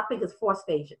talk about, I think it's 4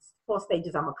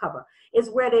 stages I'm gonna cover, is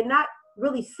where they're not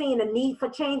really seeing a need for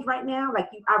change right now. Like,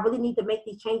 I really need to make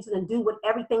these changes and do what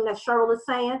everything that Cheryl is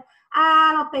saying.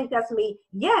 I don't think that's me.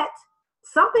 Yet,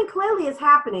 something clearly is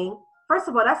happening. First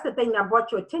of all, that's the thing that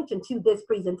brought your attention to this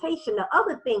presentation. The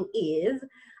other thing is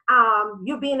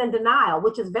you're being in denial,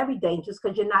 which is very dangerous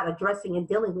because you're not addressing and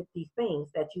dealing with these things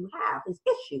that you have, these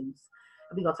issues.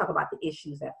 We're going to talk about the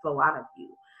issues that flow out of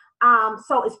you.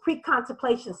 So it's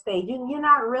pre-contemplation stage. You're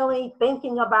not really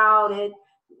thinking about it.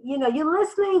 You know, you're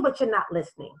listening, but you're not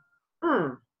listening.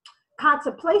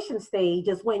 Contemplation stage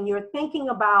is when you're thinking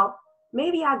about,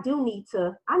 maybe I need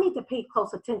to pay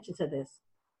close attention to this.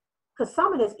 Because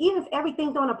some of this, even if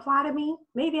everything don't apply to me,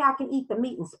 maybe I can eat the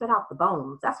meat and spit out the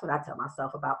bones. That's what I tell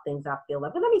myself about things I feel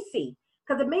like. But let me see,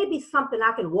 because it may be something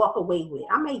I can walk away with.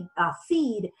 A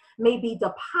seed may be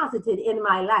deposited in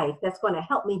my life that's going to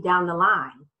help me down the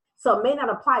line. So it may not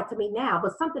apply to me now,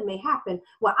 but something may happen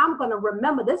where I'm going to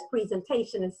remember this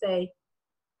presentation and say,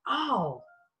 oh,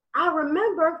 I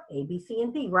remember A, B, C,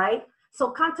 and D, right?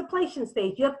 So contemplation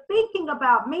stage, you're thinking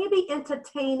about maybe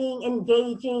entertaining,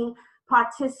 engaging,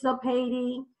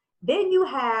 participating. Then you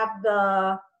have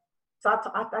I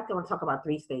want to talk about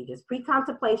 3 stages: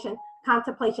 pre-contemplation,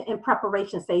 contemplation, and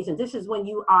preparation stage. And this is when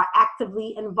you are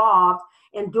actively involved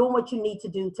in doing what you need to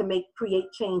do to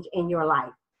create change in your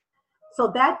life.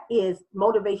 So that is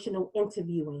motivational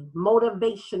interviewing.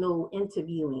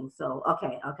 So,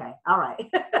 okay, all right.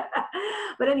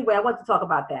 But anyway, I want to talk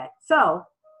about that. So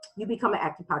you become an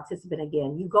active participant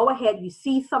again. You go ahead, you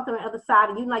see something on the other side,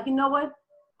 and you're like, you know what?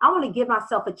 I want to give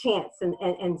myself a chance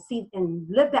and see and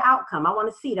live the outcome. I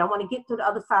want to see it. I want to get to the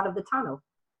other side of the tunnel.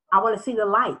 I want to see the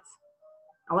lights.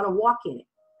 I want to walk in it.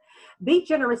 Be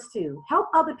generous too. Help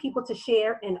other people to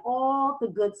share in all the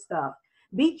good stuff.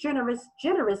 Be generous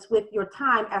with your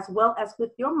time as well as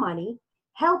with your money.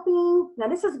 Helping. Now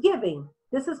this is giving.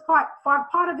 This is part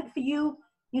of it for you.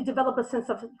 You develop a sense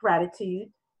of gratitude.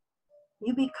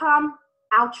 You become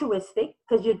altruistic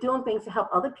because you're doing things to help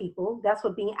other people. That's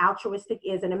what being altruistic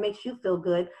is, and it makes you feel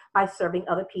good by serving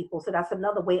other people. So that's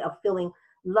another way of feeling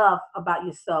love about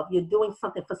yourself. You're doing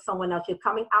something for someone else. You're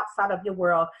coming outside of your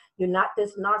world. You're not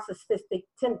this narcissistic,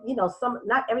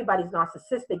 not everybody's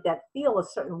narcissistic that feel a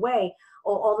certain way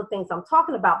or all the things I'm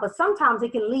talking about, but sometimes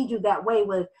it can lead you that way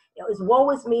with, it's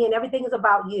woe is me and everything is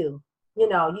about you. You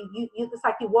know, you it's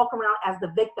like you walk around as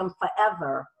the victim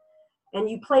forever and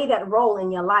you play that role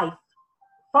in your life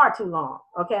far too long,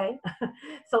 okay?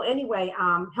 So anyway,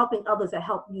 helping others that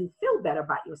help you feel better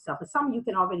about yourself. And some of you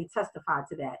can already testify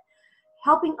to that.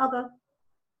 Helping other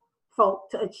folk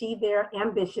to achieve their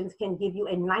ambitions can give you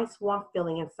a nice warm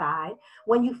feeling inside.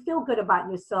 When you feel good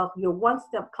about yourself, you're one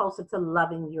step closer to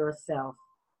loving yourself.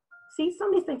 See, some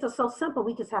of these things are so simple,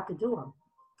 we just have to do them.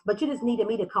 But you just needed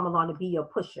me to come along to be your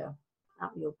pusher. I'm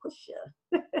your pusher.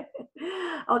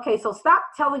 Okay, so stop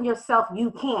telling yourself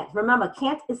you can't. Remember,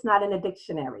 can't is not in a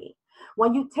dictionary.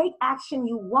 When you take action,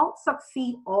 you won't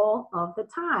succeed all of the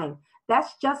time.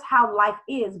 That's just how life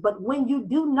is. But when you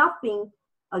do nothing,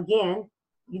 again,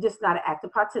 you're just not an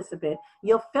active participant,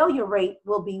 your failure rate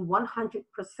will be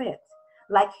 100%.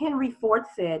 Like Henry Ford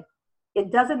said,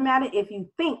 it doesn't matter if you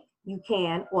think you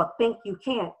can or think you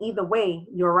can't. Either way,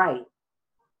 you're right.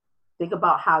 Think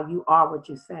about how you are what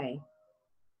you say.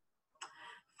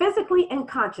 Physically and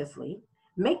consciously,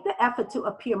 make the effort to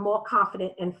appear more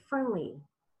confident and friendly.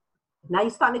 Now you're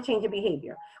starting to change your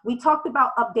behavior. We talked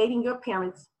about updating your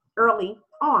appearance early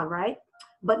on, right?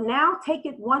 But now take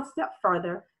it one step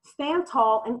further. Stand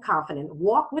tall and confident.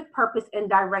 Walk with purpose and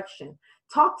direction.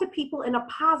 Talk to people in a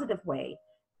positive way,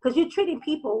 because you're treating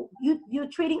people, you're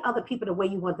treating other people the way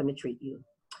you want them to treat you.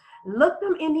 Look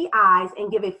them in the eyes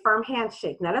and give a firm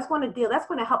handshake. Now that's going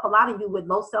to help a lot of you with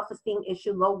low self-esteem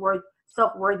issue,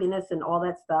 self-worthiness and all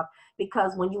that stuff.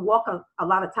 Because when you walk a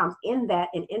lot of times in that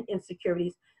and in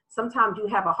insecurities, sometimes you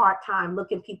have a hard time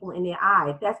looking people in their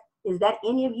eye. Is that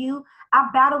any of you? I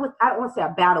don't want to say I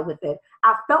battle with it.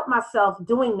 I felt myself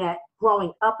doing that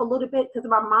growing up a little bit, because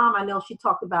my mom, I know she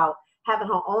talked about having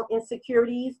her own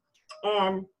insecurities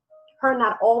and her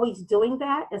not always doing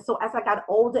that. And so as I got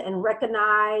older and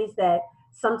recognized that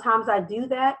sometimes I do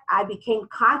that, I became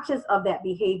conscious of that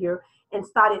behavior and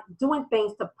started doing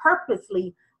things to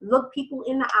purposely look people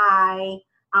in the eye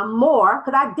more,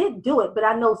 because I did do it, but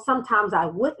I know sometimes I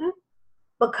wouldn't,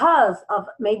 because of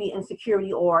maybe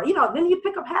insecurity, or, then you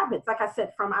pick up habits, like I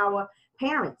said, from our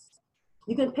parents.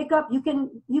 You can pick up, not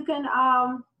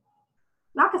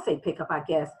to say pick up, I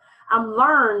guess,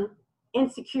 learn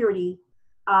insecurity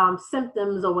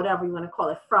symptoms or whatever you want to call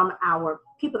it from our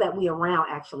people that we around,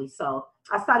 actually. So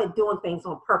I started doing things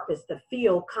on purpose to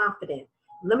feel confident.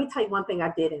 Let me tell you one thing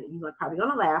I did, and you're probably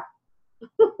going to laugh.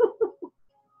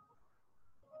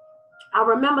 I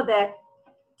remember that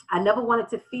I never wanted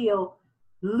to feel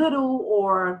little,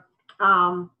 or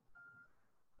I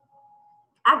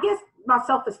guess my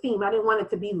self-esteem, I didn't want it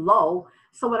to be low.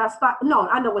 So when I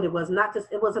know what it was.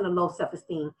 It wasn't a low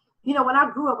self-esteem. When I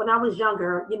grew up, when I was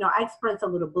younger, I experienced a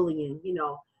little bullying,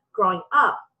 growing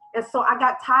up. And so I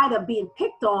got tired of being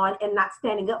picked on and not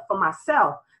standing up for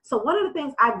myself. So one of the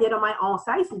things I did on my own,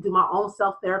 so I used to do my own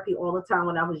self-therapy all the time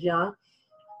when I was young.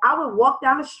 I would walk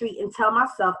down the street and tell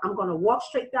myself, I'm going to walk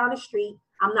straight down the street.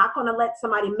 I'm not going to let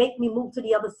somebody make me move to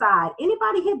the other side.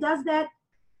 Anybody here does that?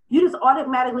 You just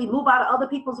automatically move out of other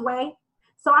people's way.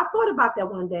 So I thought about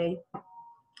that one day.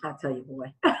 I tell you,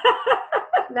 boy.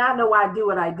 Now I know why I do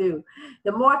what I do.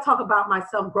 The more I talk about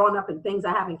myself growing up and things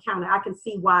I have encountered, I can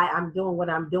see why I'm doing what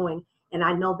I'm doing. And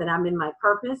I know that I'm in my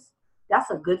purpose. That's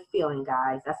a good feeling,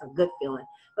 guys. That's a good feeling.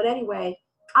 But anyway,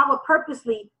 I would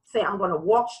purposely say, I'm going to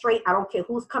walk straight. I don't care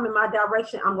who's coming my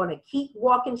direction. I'm going to keep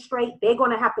walking straight. They're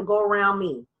going to have to go around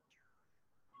me.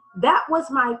 That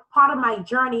was my part of my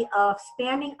journey of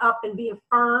standing up and being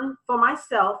firm for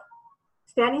myself,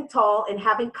 standing tall and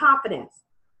having confidence,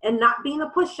 and not being a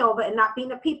pushover and not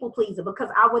being a people pleaser, because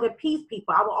I would appease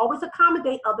people. I will always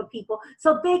accommodate other people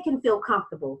so they can feel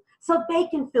comfortable, so they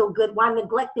can feel good while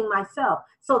neglecting myself.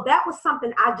 So that was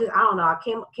something I don't know, I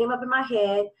came up in my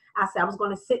head. I said I was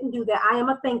going to sit and do that. I am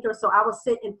a thinker, so I would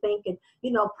sit and think and,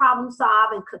 problem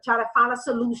solve and try to find a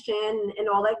solution and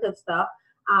all that good stuff.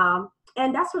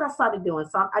 And that's what I started doing.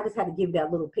 So I just had to give you that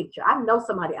little picture. I know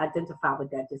somebody identified with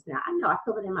that just now. I know, I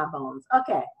feel it in my bones.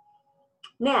 Okay.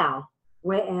 Now,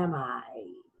 where am I?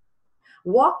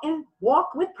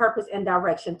 Walk with purpose and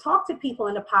direction. Talk to people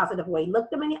in a positive way. Look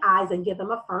them in the eyes and give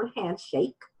them a firm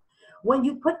handshake. When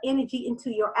you put energy into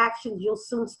your actions, you'll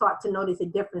soon start to notice a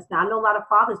difference. Now, I know a lot of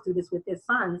fathers do this with their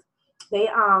sons. They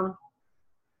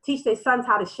teach their sons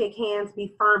how to shake hands,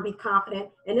 be firm, be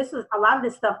confident. And this is a lot of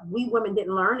this stuff we women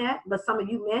didn't learn that, but some of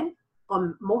you men,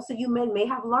 or most of you men, may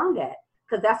have learned that,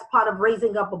 because that's part of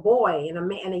raising up a boy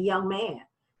and a young man.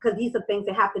 Because these are things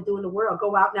they have to do in the world.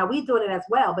 Go out. Now, we're doing it as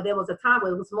well, but there was a time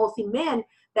where it was mostly men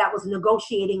that was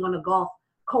negotiating on a golf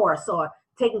course or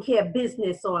taking care of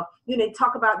business, or, they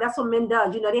talk about, that's what men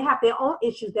does. They have their own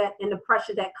issues and the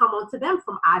pressure that come onto them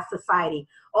from our society.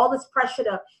 All this pressure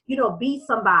to, be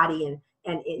somebody and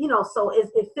so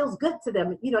it feels good to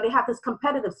them. They have this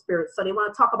competitive spirit. So they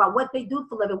want to talk about what they do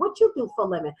for a living, what you do for a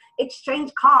living,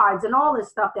 exchange cards and all this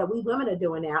stuff that we women are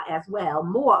doing now as well.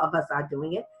 More of us are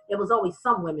doing it. It was always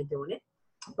some women doing it,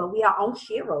 but we are on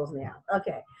sheroes now.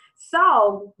 Okay.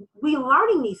 So we're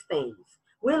learning these things.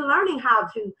 We're learning how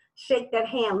to shake that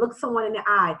hand, look someone in the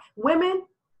eye. Women,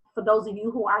 for those of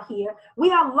you who are here,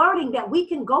 we are learning that we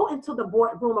can go into the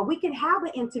boardroom or we can have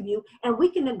an interview and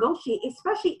we can negotiate,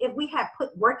 especially if we have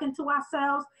put work into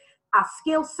ourselves, our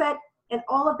skill set and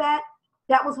all of that.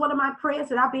 That was one of my prayers,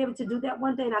 that I'll be able to do that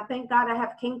one day. And I thank God I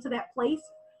have came to that place,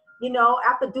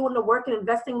 after doing the work and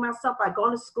investing in myself by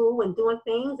going to school and doing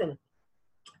things. And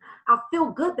I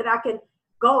feel good that I can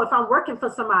go, if I'm working for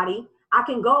somebody, I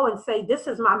can go and say, this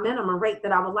is my minimum rate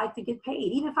that I would like to get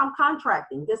paid. Even if I'm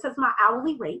contracting, this is my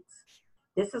hourly rates.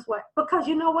 This is what, because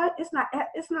you know what? It's not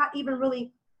even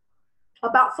really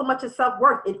about so much as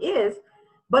self-worth. It is,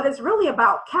 but it's really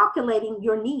about calculating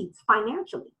your needs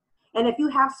financially. And if you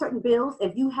have certain bills,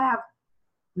 if you have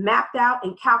mapped out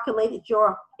and calculated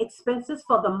your expenses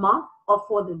for the month or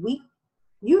for the week,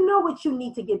 you know what you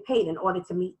need to get paid in order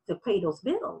to pay those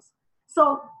bills.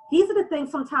 So these are the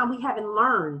things sometimes we haven't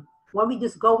learned. When we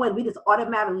just go in, we just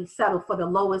automatically settle for the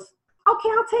lowest. Okay,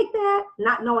 I'll take that,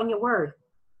 not knowing your worth.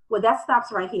 Well, that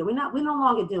stops right here. We're no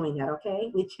longer doing that,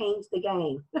 okay? We changed the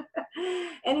game.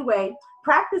 Anyway,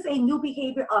 practice a new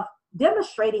behavior of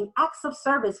demonstrating acts of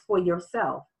service for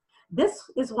yourself. This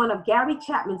is one of Gary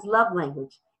Chapman's love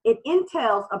language. It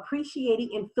entails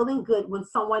appreciating and feeling good when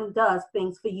someone does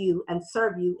things for you and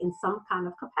serve you in some kind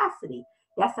of capacity.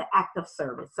 That's an act of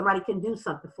service. Somebody can do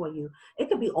something for you. It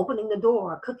could be opening the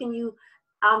door, cooking you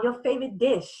your favorite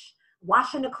dish,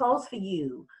 washing the clothes for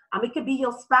you. It could be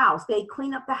your spouse. They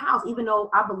clean up the house, even though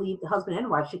I believe the husband and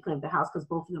wife should clean up the house because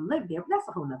both of them live there. But that's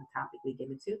a whole nother topic we get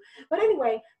into. But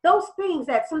anyway, those things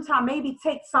that sometimes maybe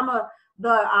take some of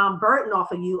the burden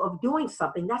off of you of doing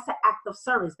something, that's an act of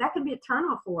service. That can be a turn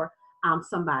on for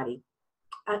somebody,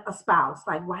 a spouse.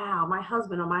 Like, wow, my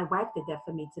husband or my wife did that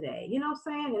for me today. You know what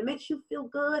I'm saying? And it makes you feel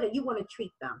good and you want to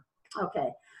treat them.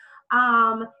 Okay.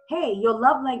 Hey, your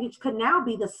love language could now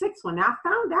be the sixth one. Now, I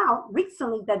found out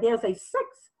recently that there's a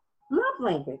sixth love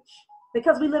language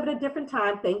because we live at a different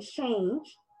time. Things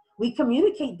change. We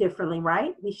communicate differently,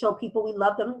 right? We show people we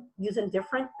love them using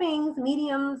different things,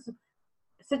 mediums,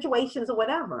 situations, or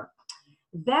whatever.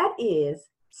 That is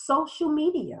social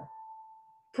media,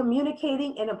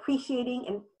 communicating and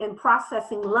appreciating and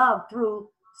processing love through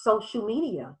social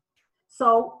media.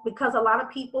 So because a lot of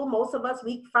people, most of us,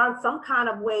 we find some kind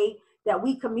of way that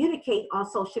we communicate on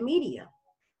social media.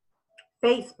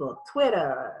 Facebook,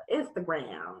 Twitter,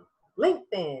 Instagram,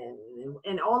 LinkedIn,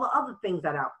 and all the other things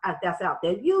that's out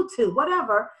there, YouTube,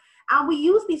 whatever. And we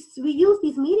use these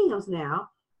mediums now.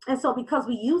 And so because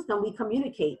we use them, we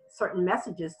communicate certain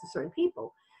messages to certain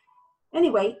people.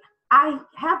 Anyway, I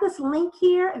have this link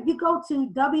here. If you go to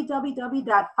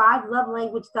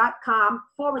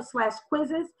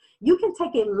www.5lovelanguage.com/quizzes, you can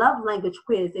take a love language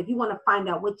quiz if you want to find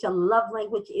out what your love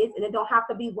language is. And it don't have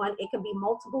to be one. It can be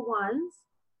multiple ones.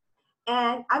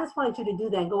 And I just wanted you to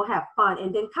do that and go have fun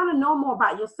and then kind of know more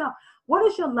about yourself. What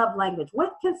is your love language?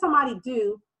 What can somebody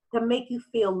do to make you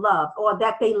feel loved or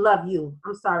that they love you?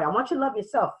 I'm sorry, I want you to love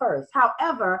yourself first.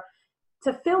 However,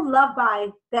 to feel loved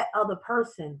by that other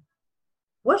person,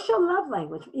 what's your love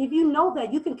language? If you know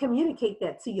that, you can communicate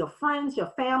that to your friends, your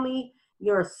family,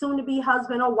 your soon-to-be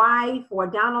husband or wife, or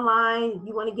down the line,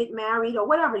 you want to get married or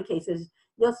whatever the case is,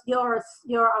 your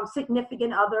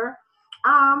significant other.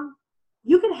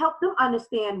 You can help them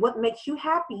understand what makes you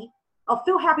happy or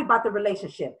feel happy about the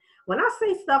relationship. When I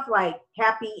say stuff like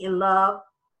happy in love,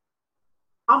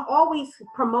 I'm always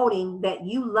promoting that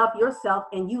you love yourself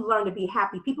and you learn to be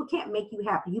happy. People can't make you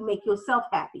happy. You make yourself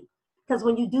happy. Because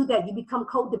when you do that, you become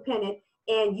codependent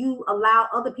and you allow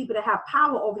other people to have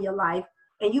power over your life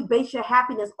and you base your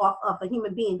happiness off of a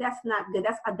human being. That's not good.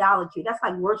 That's idolatry. That's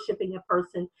like worshiping a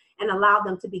person and allow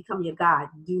them to become your God.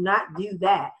 Do not do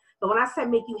that. But when I say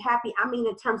make you happy, I mean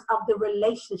in terms of the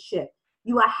relationship.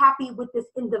 You are happy with this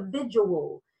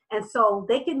individual. And so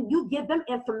you give them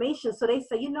information. So they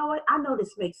say, you know what? I know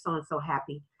this makes so-and-so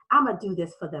happy. I'm going to do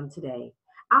this for them today.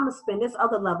 I'm going to spend this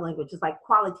other love language is like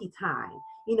quality time,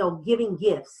 giving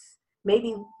gifts.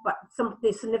 Maybe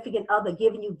the significant other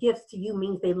giving you gifts to you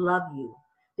means they love you.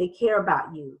 They care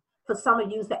about you. For some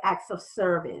of you, the acts of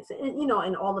service, and,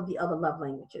 and all of the other love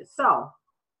languages. So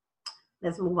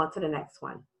let's move on to the next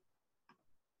one.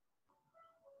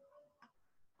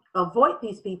 Avoid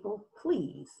these people,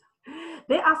 please.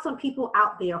 There are some people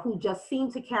out there who just seem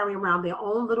to carry around their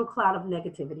own little cloud of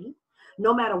negativity.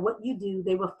 No matter what you do,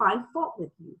 they will find fault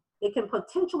with you. It can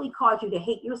potentially cause you to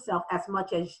hate yourself as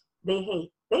much as they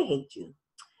hate you.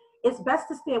 It's best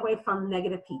to stay away from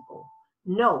negative people.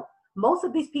 No, most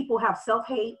of these people have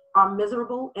self-hate, are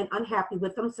miserable and unhappy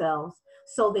with themselves,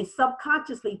 so they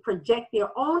subconsciously project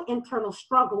their own internal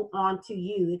struggle onto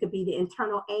you. It could be the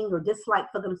internal anger, dislike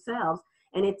for themselves,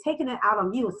 and they're taking it out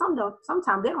on you.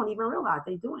 Sometimes they don't even realize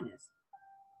they're doing this.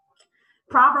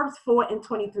 Proverbs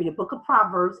 4:23, the book of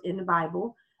Proverbs in the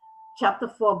Bible, chapter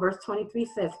 4, verse 23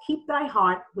 says, keep thy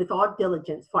heart with all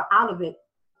diligence, for out of it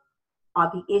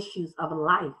are the issues of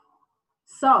life.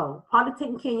 So part of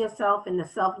taking care of yourself and the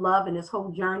self-love and this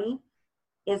whole journey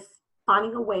is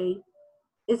finding a way.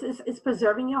 It's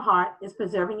preserving your heart. It's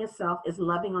preserving yourself. It's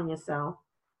loving on yourself,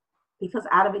 because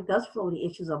out of it does flow the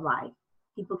issues of life.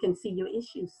 People can see your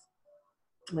issues,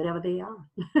 whatever they are.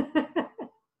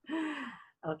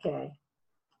 Okay.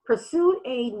 Pursue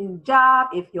a new job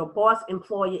if your boss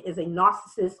employer is a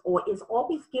narcissist or is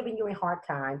always giving you a hard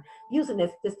time, using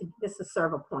this to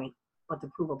serve a point or to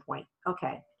prove a point.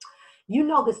 Okay. You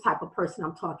know this type of person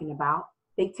I'm talking about.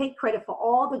 They take credit for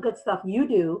all the good stuff you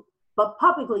do, but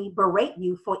publicly berate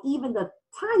you for even the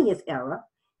tiniest error.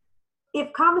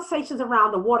 If conversations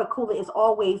around the water cooler is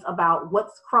always about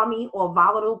what's crummy or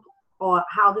volatile, or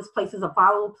how this place is a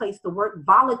volatile place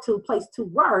to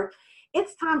work,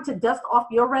 it's time to dust off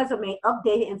your resume,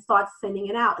 update it, and start sending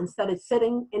it out instead of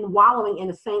sitting and wallowing in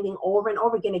the same thing over and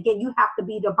over again. Again, you have to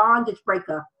be the bondage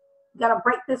breaker. You got to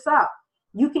break this up.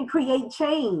 You can create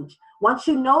change. Once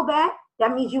you know that,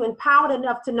 that means you're empowered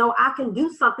enough to know I can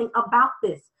do something about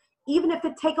this, even if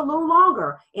it take a little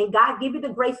longer. And God give you the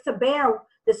grace to bear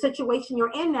the situation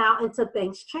you're in now until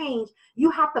things change. You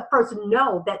have to first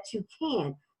know that you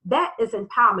can. That is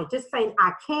empowerment. Just saying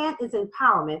I can is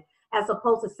empowerment, as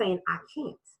opposed to saying I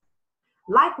can't.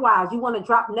 Likewise, you want to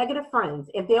drop negative friends.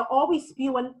 If they're always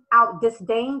spewing out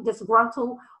disdain,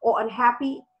 disgruntled, or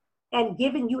unhappy and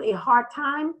giving you a hard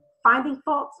time, finding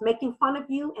faults, making fun of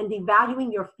you, and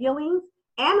devaluing your feelings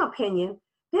and opinion,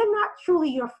 they're not truly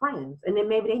your friends. And then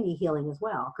maybe they need healing as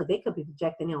well, because they could be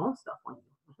projecting their own stuff on you.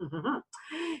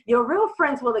 Your real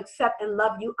friends will accept and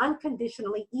love you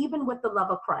unconditionally, even with the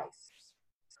love of Christ.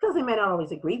 Because they may not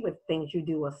always agree with things you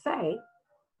do or say,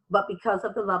 but because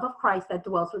of the love of Christ that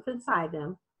dwells within inside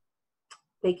them,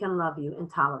 they can love you and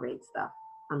tolerate stuff.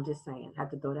 I'm just saying, I had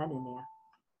to throw that in there.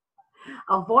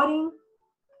 Avoiding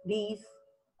these.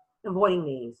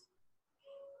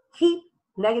 Keep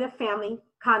negative family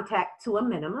contact to a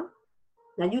minimum.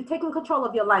 Now you're taking control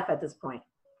of your life at this point.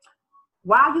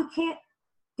 While you can't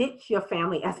ditch your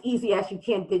family as easy as you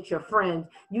can ditch your friends,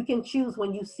 you can choose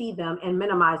when you see them and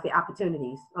minimize the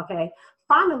opportunities, okay?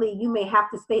 Finally, you may have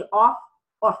to stay off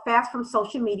or fast from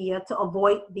social media to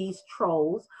avoid these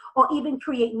trolls, or even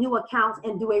create new accounts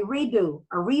and do a redo,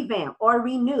 a revamp, or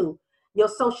renew your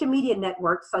social media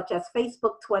networks such as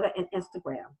Facebook, Twitter, and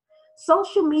Instagram.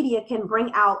 Social media can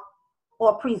bring out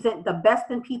or present the best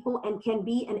in people and can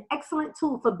be an excellent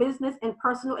tool for business and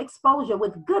personal exposure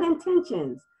with good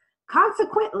intentions.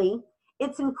 Consequently,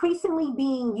 it's increasingly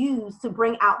being used to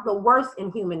bring out the worst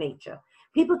in human nature.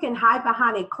 People can hide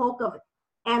behind a cloak of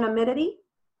anonymity.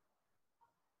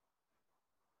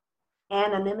 You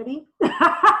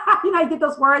know, you get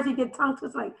those words, you get tongue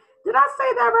twists like, did I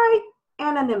say that right?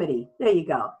 Anonymity. There you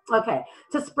go. Okay.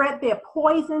 To spread their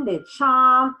poison, their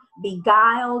charm,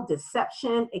 beguile,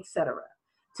 deception, etc.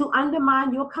 To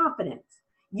undermine your confidence.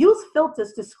 Use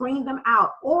filters to screen them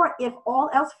out, or if all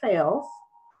else fails,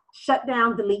 shut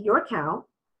down, delete your account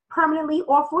permanently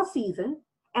or for a season,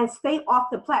 and stay off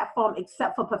the platform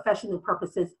except for professional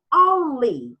purposes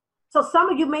only. So some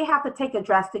of you may have to take a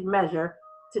drastic measure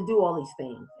to do all these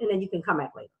things, and then you can come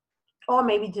back later. Or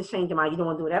maybe just change your mind. You don't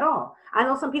want to do it at all. I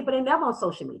know some people, they never on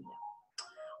social media.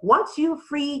 Once you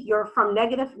free from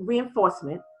negative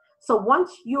reinforcement,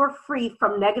 once you're free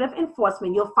from negative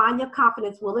enforcement, you'll find your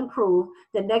confidence will improve,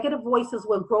 the negative voices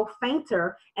will grow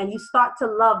fainter, and you start to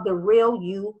love the real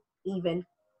you even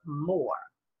more.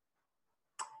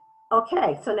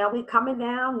 Okay, so now we're coming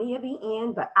down near the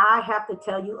end, but I have to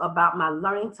tell you about my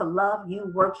Learning to Love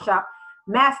You workshop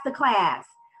masterclass.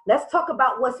 Let's talk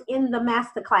about what's in the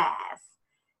masterclass.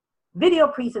 Video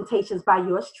presentations by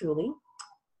yours truly,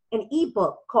 an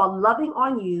ebook called Loving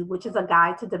on You, which is a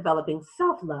guide to developing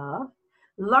self-love,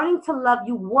 Learning to Love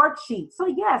You worksheet. So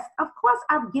yes, of course,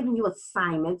 I've given you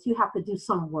assignments. You have to do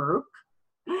some work.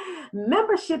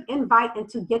 Membership invite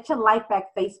into Get Your Life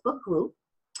Back Facebook group,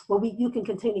 where you can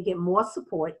continue to get more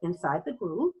support inside the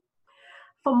group.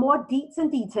 For more deets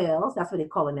and details, that's what they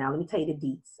call it now, let me tell you the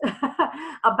deets,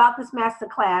 about this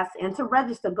masterclass, and to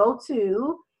register, go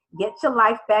to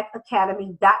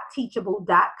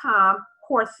getyourlifebackacademy.teachable.com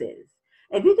courses.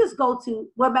 If you just go to,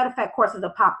 well, matter of fact, courses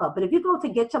will pop up, but if you go to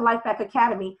Get Your Life Back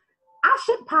Academy, I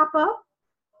should pop up.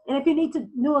 And if you need to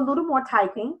do a little more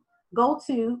typing, go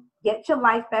to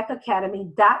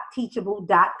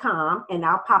getyourlifebackacademy.teachable.com, and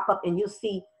I'll pop up and you'll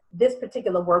see this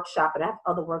particular workshop, and I have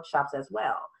other workshops as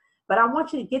well. But I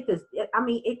want you to get this. I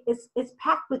mean, it's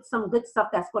packed with some good stuff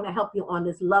that's going to help you on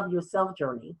this love yourself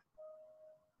journey.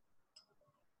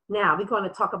 Now, we're going to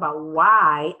talk about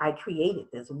why I created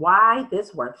this, why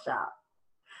this workshop.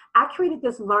 I created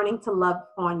this Learning to Love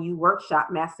on You workshop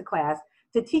masterclass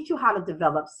to teach you how to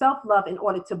develop self-love in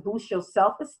order to boost your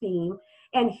self-esteem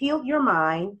and heal your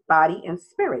mind, body, and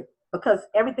spirit, because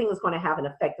everything is going to have an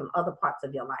effect on other parts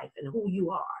of your life and who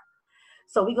you are.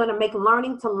 So we're going to make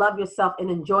learning to love yourself an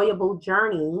enjoyable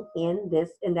journey in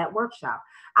that workshop.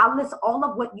 I'll list all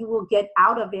of what you will get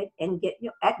out of it and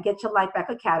at Get Your Life Back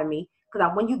Academy.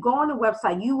 Because when you go on the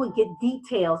website, you will get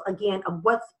details again of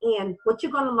what's in, what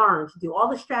you're going to learn to do, all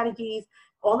the strategies,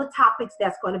 all the topics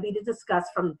that's going to be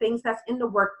discussed, from things that's in the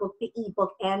workbook, the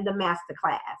ebook, and the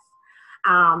masterclass.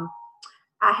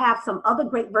 I have some other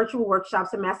great virtual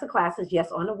workshops and masterclasses,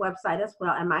 yes, on the website as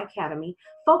well, and my academy,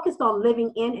 focused on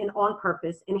living in and on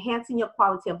purpose, enhancing your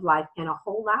quality of life, and a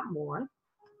whole lot more.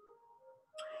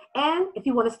 And if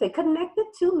you want to stay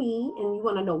connected to me and you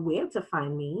want to know where to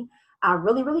find me,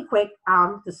 really quick,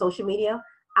 the social media,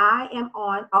 I am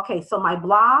on, okay, so my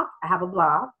blog, I have a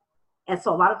blog. And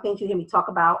so a lot of things you hear me talk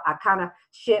about, I kind of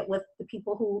share with the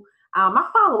people who, my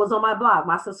followers on my blog,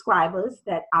 my subscribers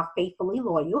that are faithfully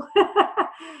loyal.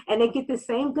 And they get the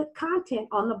same good content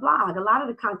on the blog, a lot of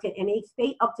the content, and they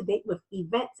stay up to date with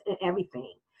events and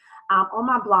everything. On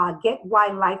my blog,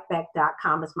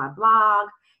 GetYLifeBack.com is my blog.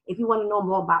 If you want to know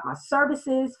more about my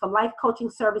services, for life coaching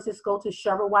services, go to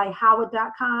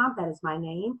SherylWhiteHoward.com. That is my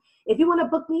name. If you want to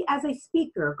book me as a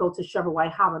speaker, go to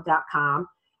SherylWhiteHoward.com,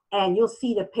 and you'll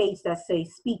see the page that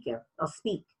says speaker or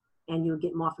speak, and you'll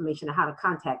get more information on how to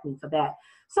contact me for that.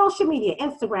 Social media,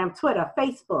 Instagram, Twitter,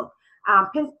 Facebook,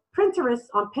 Pinterest.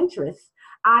 On Pinterest,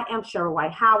 I am Cheryl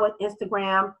White Howard.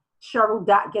 Instagram,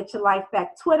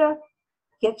 Cheryl.GetYourLifeBack. Twitter,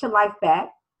 Get Your Life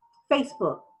Back.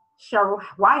 Facebook, Cheryl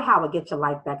White Howard, Get Your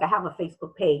Life Back. I have a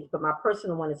Facebook page, but my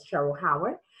personal one is Cheryl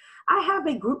Howard. I have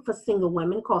a group for single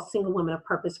women called Single Women of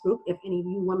Purpose Group. If any of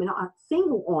you women are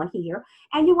single on here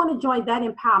and you want to join that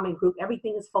empowerment group,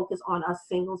 everything is focused on us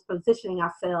singles, positioning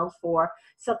ourselves for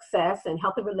success and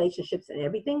healthy relationships and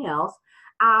everything else.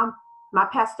 My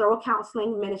pastoral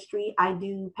counseling ministry, I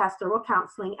do pastoral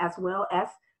counseling as well as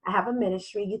I have a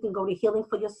ministry. You can go to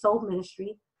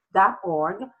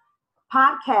healingforyoursoulministry.org.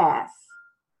 Podcasts.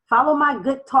 Follow my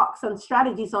good talks and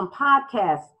strategies on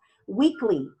podcasts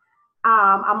weekly.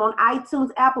 I'm on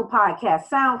iTunes, Apple Podcasts,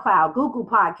 SoundCloud, Google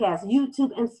Podcasts,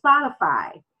 YouTube, and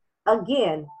Spotify.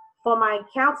 Again, for my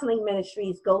counseling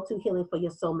ministries, go to Healing for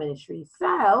Your Soul Ministries.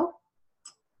 So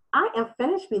I am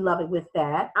finished, beloved, with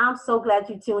that. I'm so glad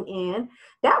you tuned in.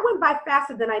 That went by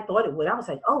faster than I thought it would. I was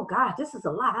like, oh, God, this is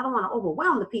a lot. I don't want to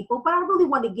overwhelm the people, but I really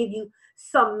want to give you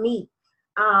some meat.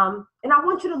 And I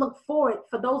want you to look forward,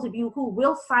 for those of you who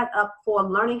will sign up for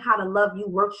Learning How to Love You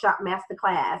Workshop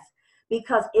Masterclass,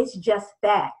 because it's just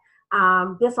that.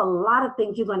 There's a lot of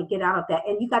things you're going to get out of that.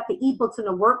 And you got the ebooks and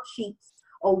the worksheets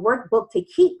or workbook to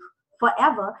keep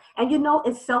forever. And you know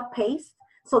it's self-paced.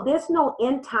 So there's no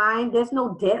end time. There's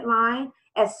no deadline.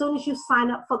 As soon as you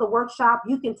sign up for the workshop,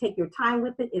 you can take your time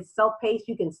with it. It's self-paced.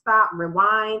 You can stop,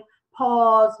 rewind,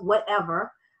 pause,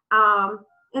 whatever.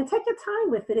 And take your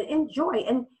time with it and enjoy.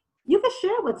 And you can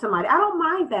share it with somebody. I don't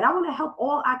mind that. I want to help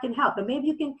all I can help. And maybe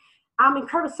you can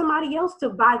encourage somebody else to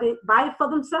buy it for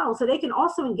themselves so they can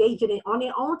also engage in it on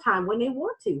their own time when they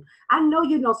want to. I know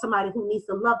you know somebody who needs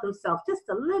to love themselves just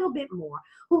a little bit more,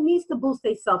 who needs to boost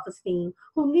their self-esteem,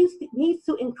 who needs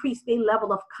to increase their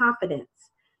level of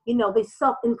confidence. You know, they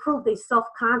improve their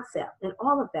self-concept and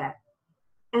all of that.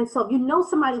 And so if you know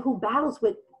somebody who battles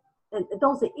with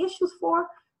those are issues for,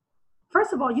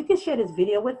 first of all, you can share this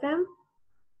video with them.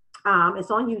 It's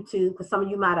on YouTube, because some of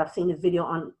you might have seen this video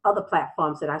on other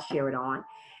platforms that I share it on.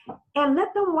 And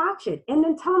let them watch it. And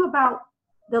then tell them about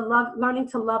the Learning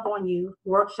to Love on You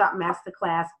Workshop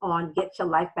Masterclass on Get Your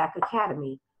Life Back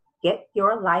Academy. Get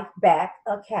Your Life Back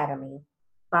Academy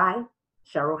by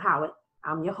Cheryl Howard.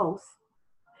 I'm your host.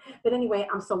 But anyway,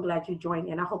 I'm so glad you joined,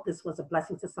 and I hope this was a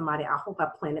blessing to somebody. I hope I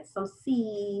planted some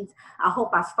seeds. I hope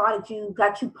I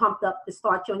got you pumped up to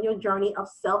start you on your journey of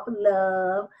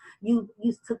self-love. You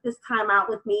took this time out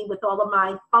with me with all of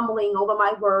my fumbling over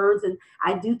my words, and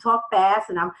I do talk fast,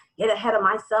 and I'm get ahead of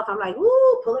myself. I'm like,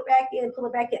 ooh, pull it back in, pull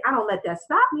it back in. I don't let that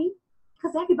stop me,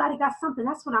 because everybody got something.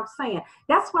 That's what I'm saying.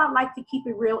 That's why I like to keep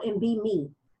it real and be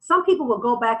me. Some people will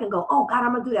go back and go, oh, God,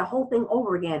 I'm going to do that whole thing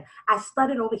over again. I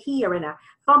stuttered over here, and I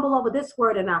fumble over this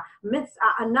word, and I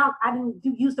didn't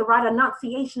use the right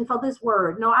enunciation for this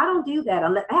word. No, I don't do that.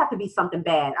 It have to be something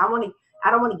bad. I don't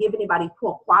want to give anybody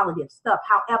poor quality of stuff.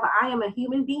 However, I am a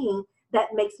human being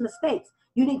that makes mistakes.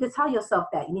 You need to tell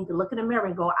yourself that. You need to look in the mirror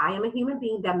and go, I am a human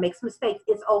being that makes mistakes.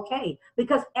 It's okay,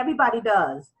 because everybody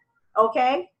does.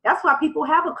 Okay? That's why people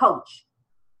have a coach,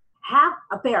 have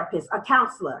a therapist, a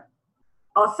counselor,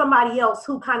 or somebody else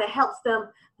who kind of helps them,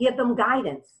 give them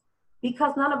guidance.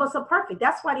 because none of us are perfect.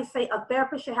 That's why they say a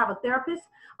therapist should have a therapist,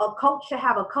 a coach should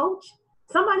have a coach.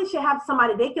 Somebody should have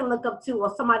somebody they can look up to,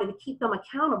 or somebody to keep them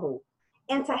accountable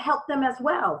and to help them as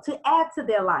well, to add to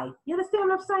their life. You understand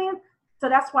what I'm saying? So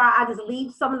that's why I just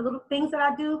leave some of the little things that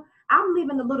I do. I'm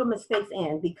leaving the little mistakes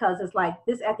in because it's like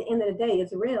this at the end of the day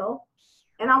is real.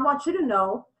 And I want you to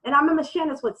know, and I remember sharing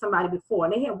this with somebody before,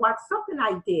 and they had watched something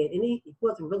I did, and it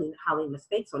wasn't really highly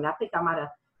mistakes on it. I think I might have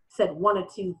said one or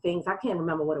two things. I can't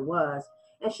remember what it was.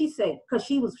 And she said, because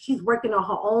she's working on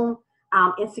her own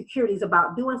insecurities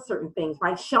about doing certain things,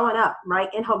 right? Showing up,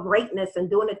 right? In her greatness and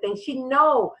doing the things she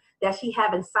know that she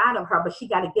have inside of her, but she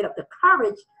got to get up the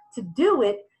courage to do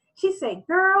it. She said,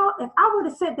 girl, if I would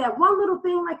have said that one little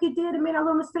thing like you did and made a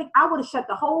little mistake, I would have shut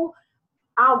the whole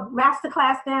master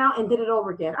class down and did it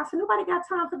over again. I said, nobody got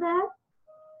time for that.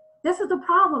 This is the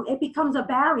problem. It becomes a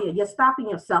barrier. You're stopping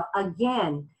yourself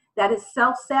again. That is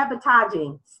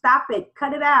self-sabotaging. Stop it.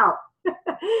 Cut it out.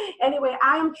 Anyway,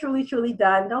 I am truly, truly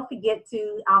done. Don't forget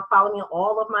to follow me on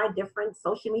all of my different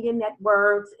social media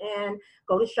networks and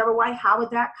go to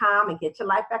SherylWhiteHoward.com and get your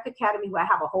Life Back Academy, where I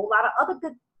have a whole lot of other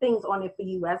good things on it for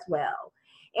you as well.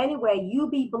 Anyway, you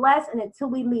be blessed. And until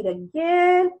we meet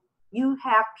again, you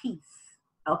have peace.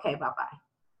 Okay, bye-bye.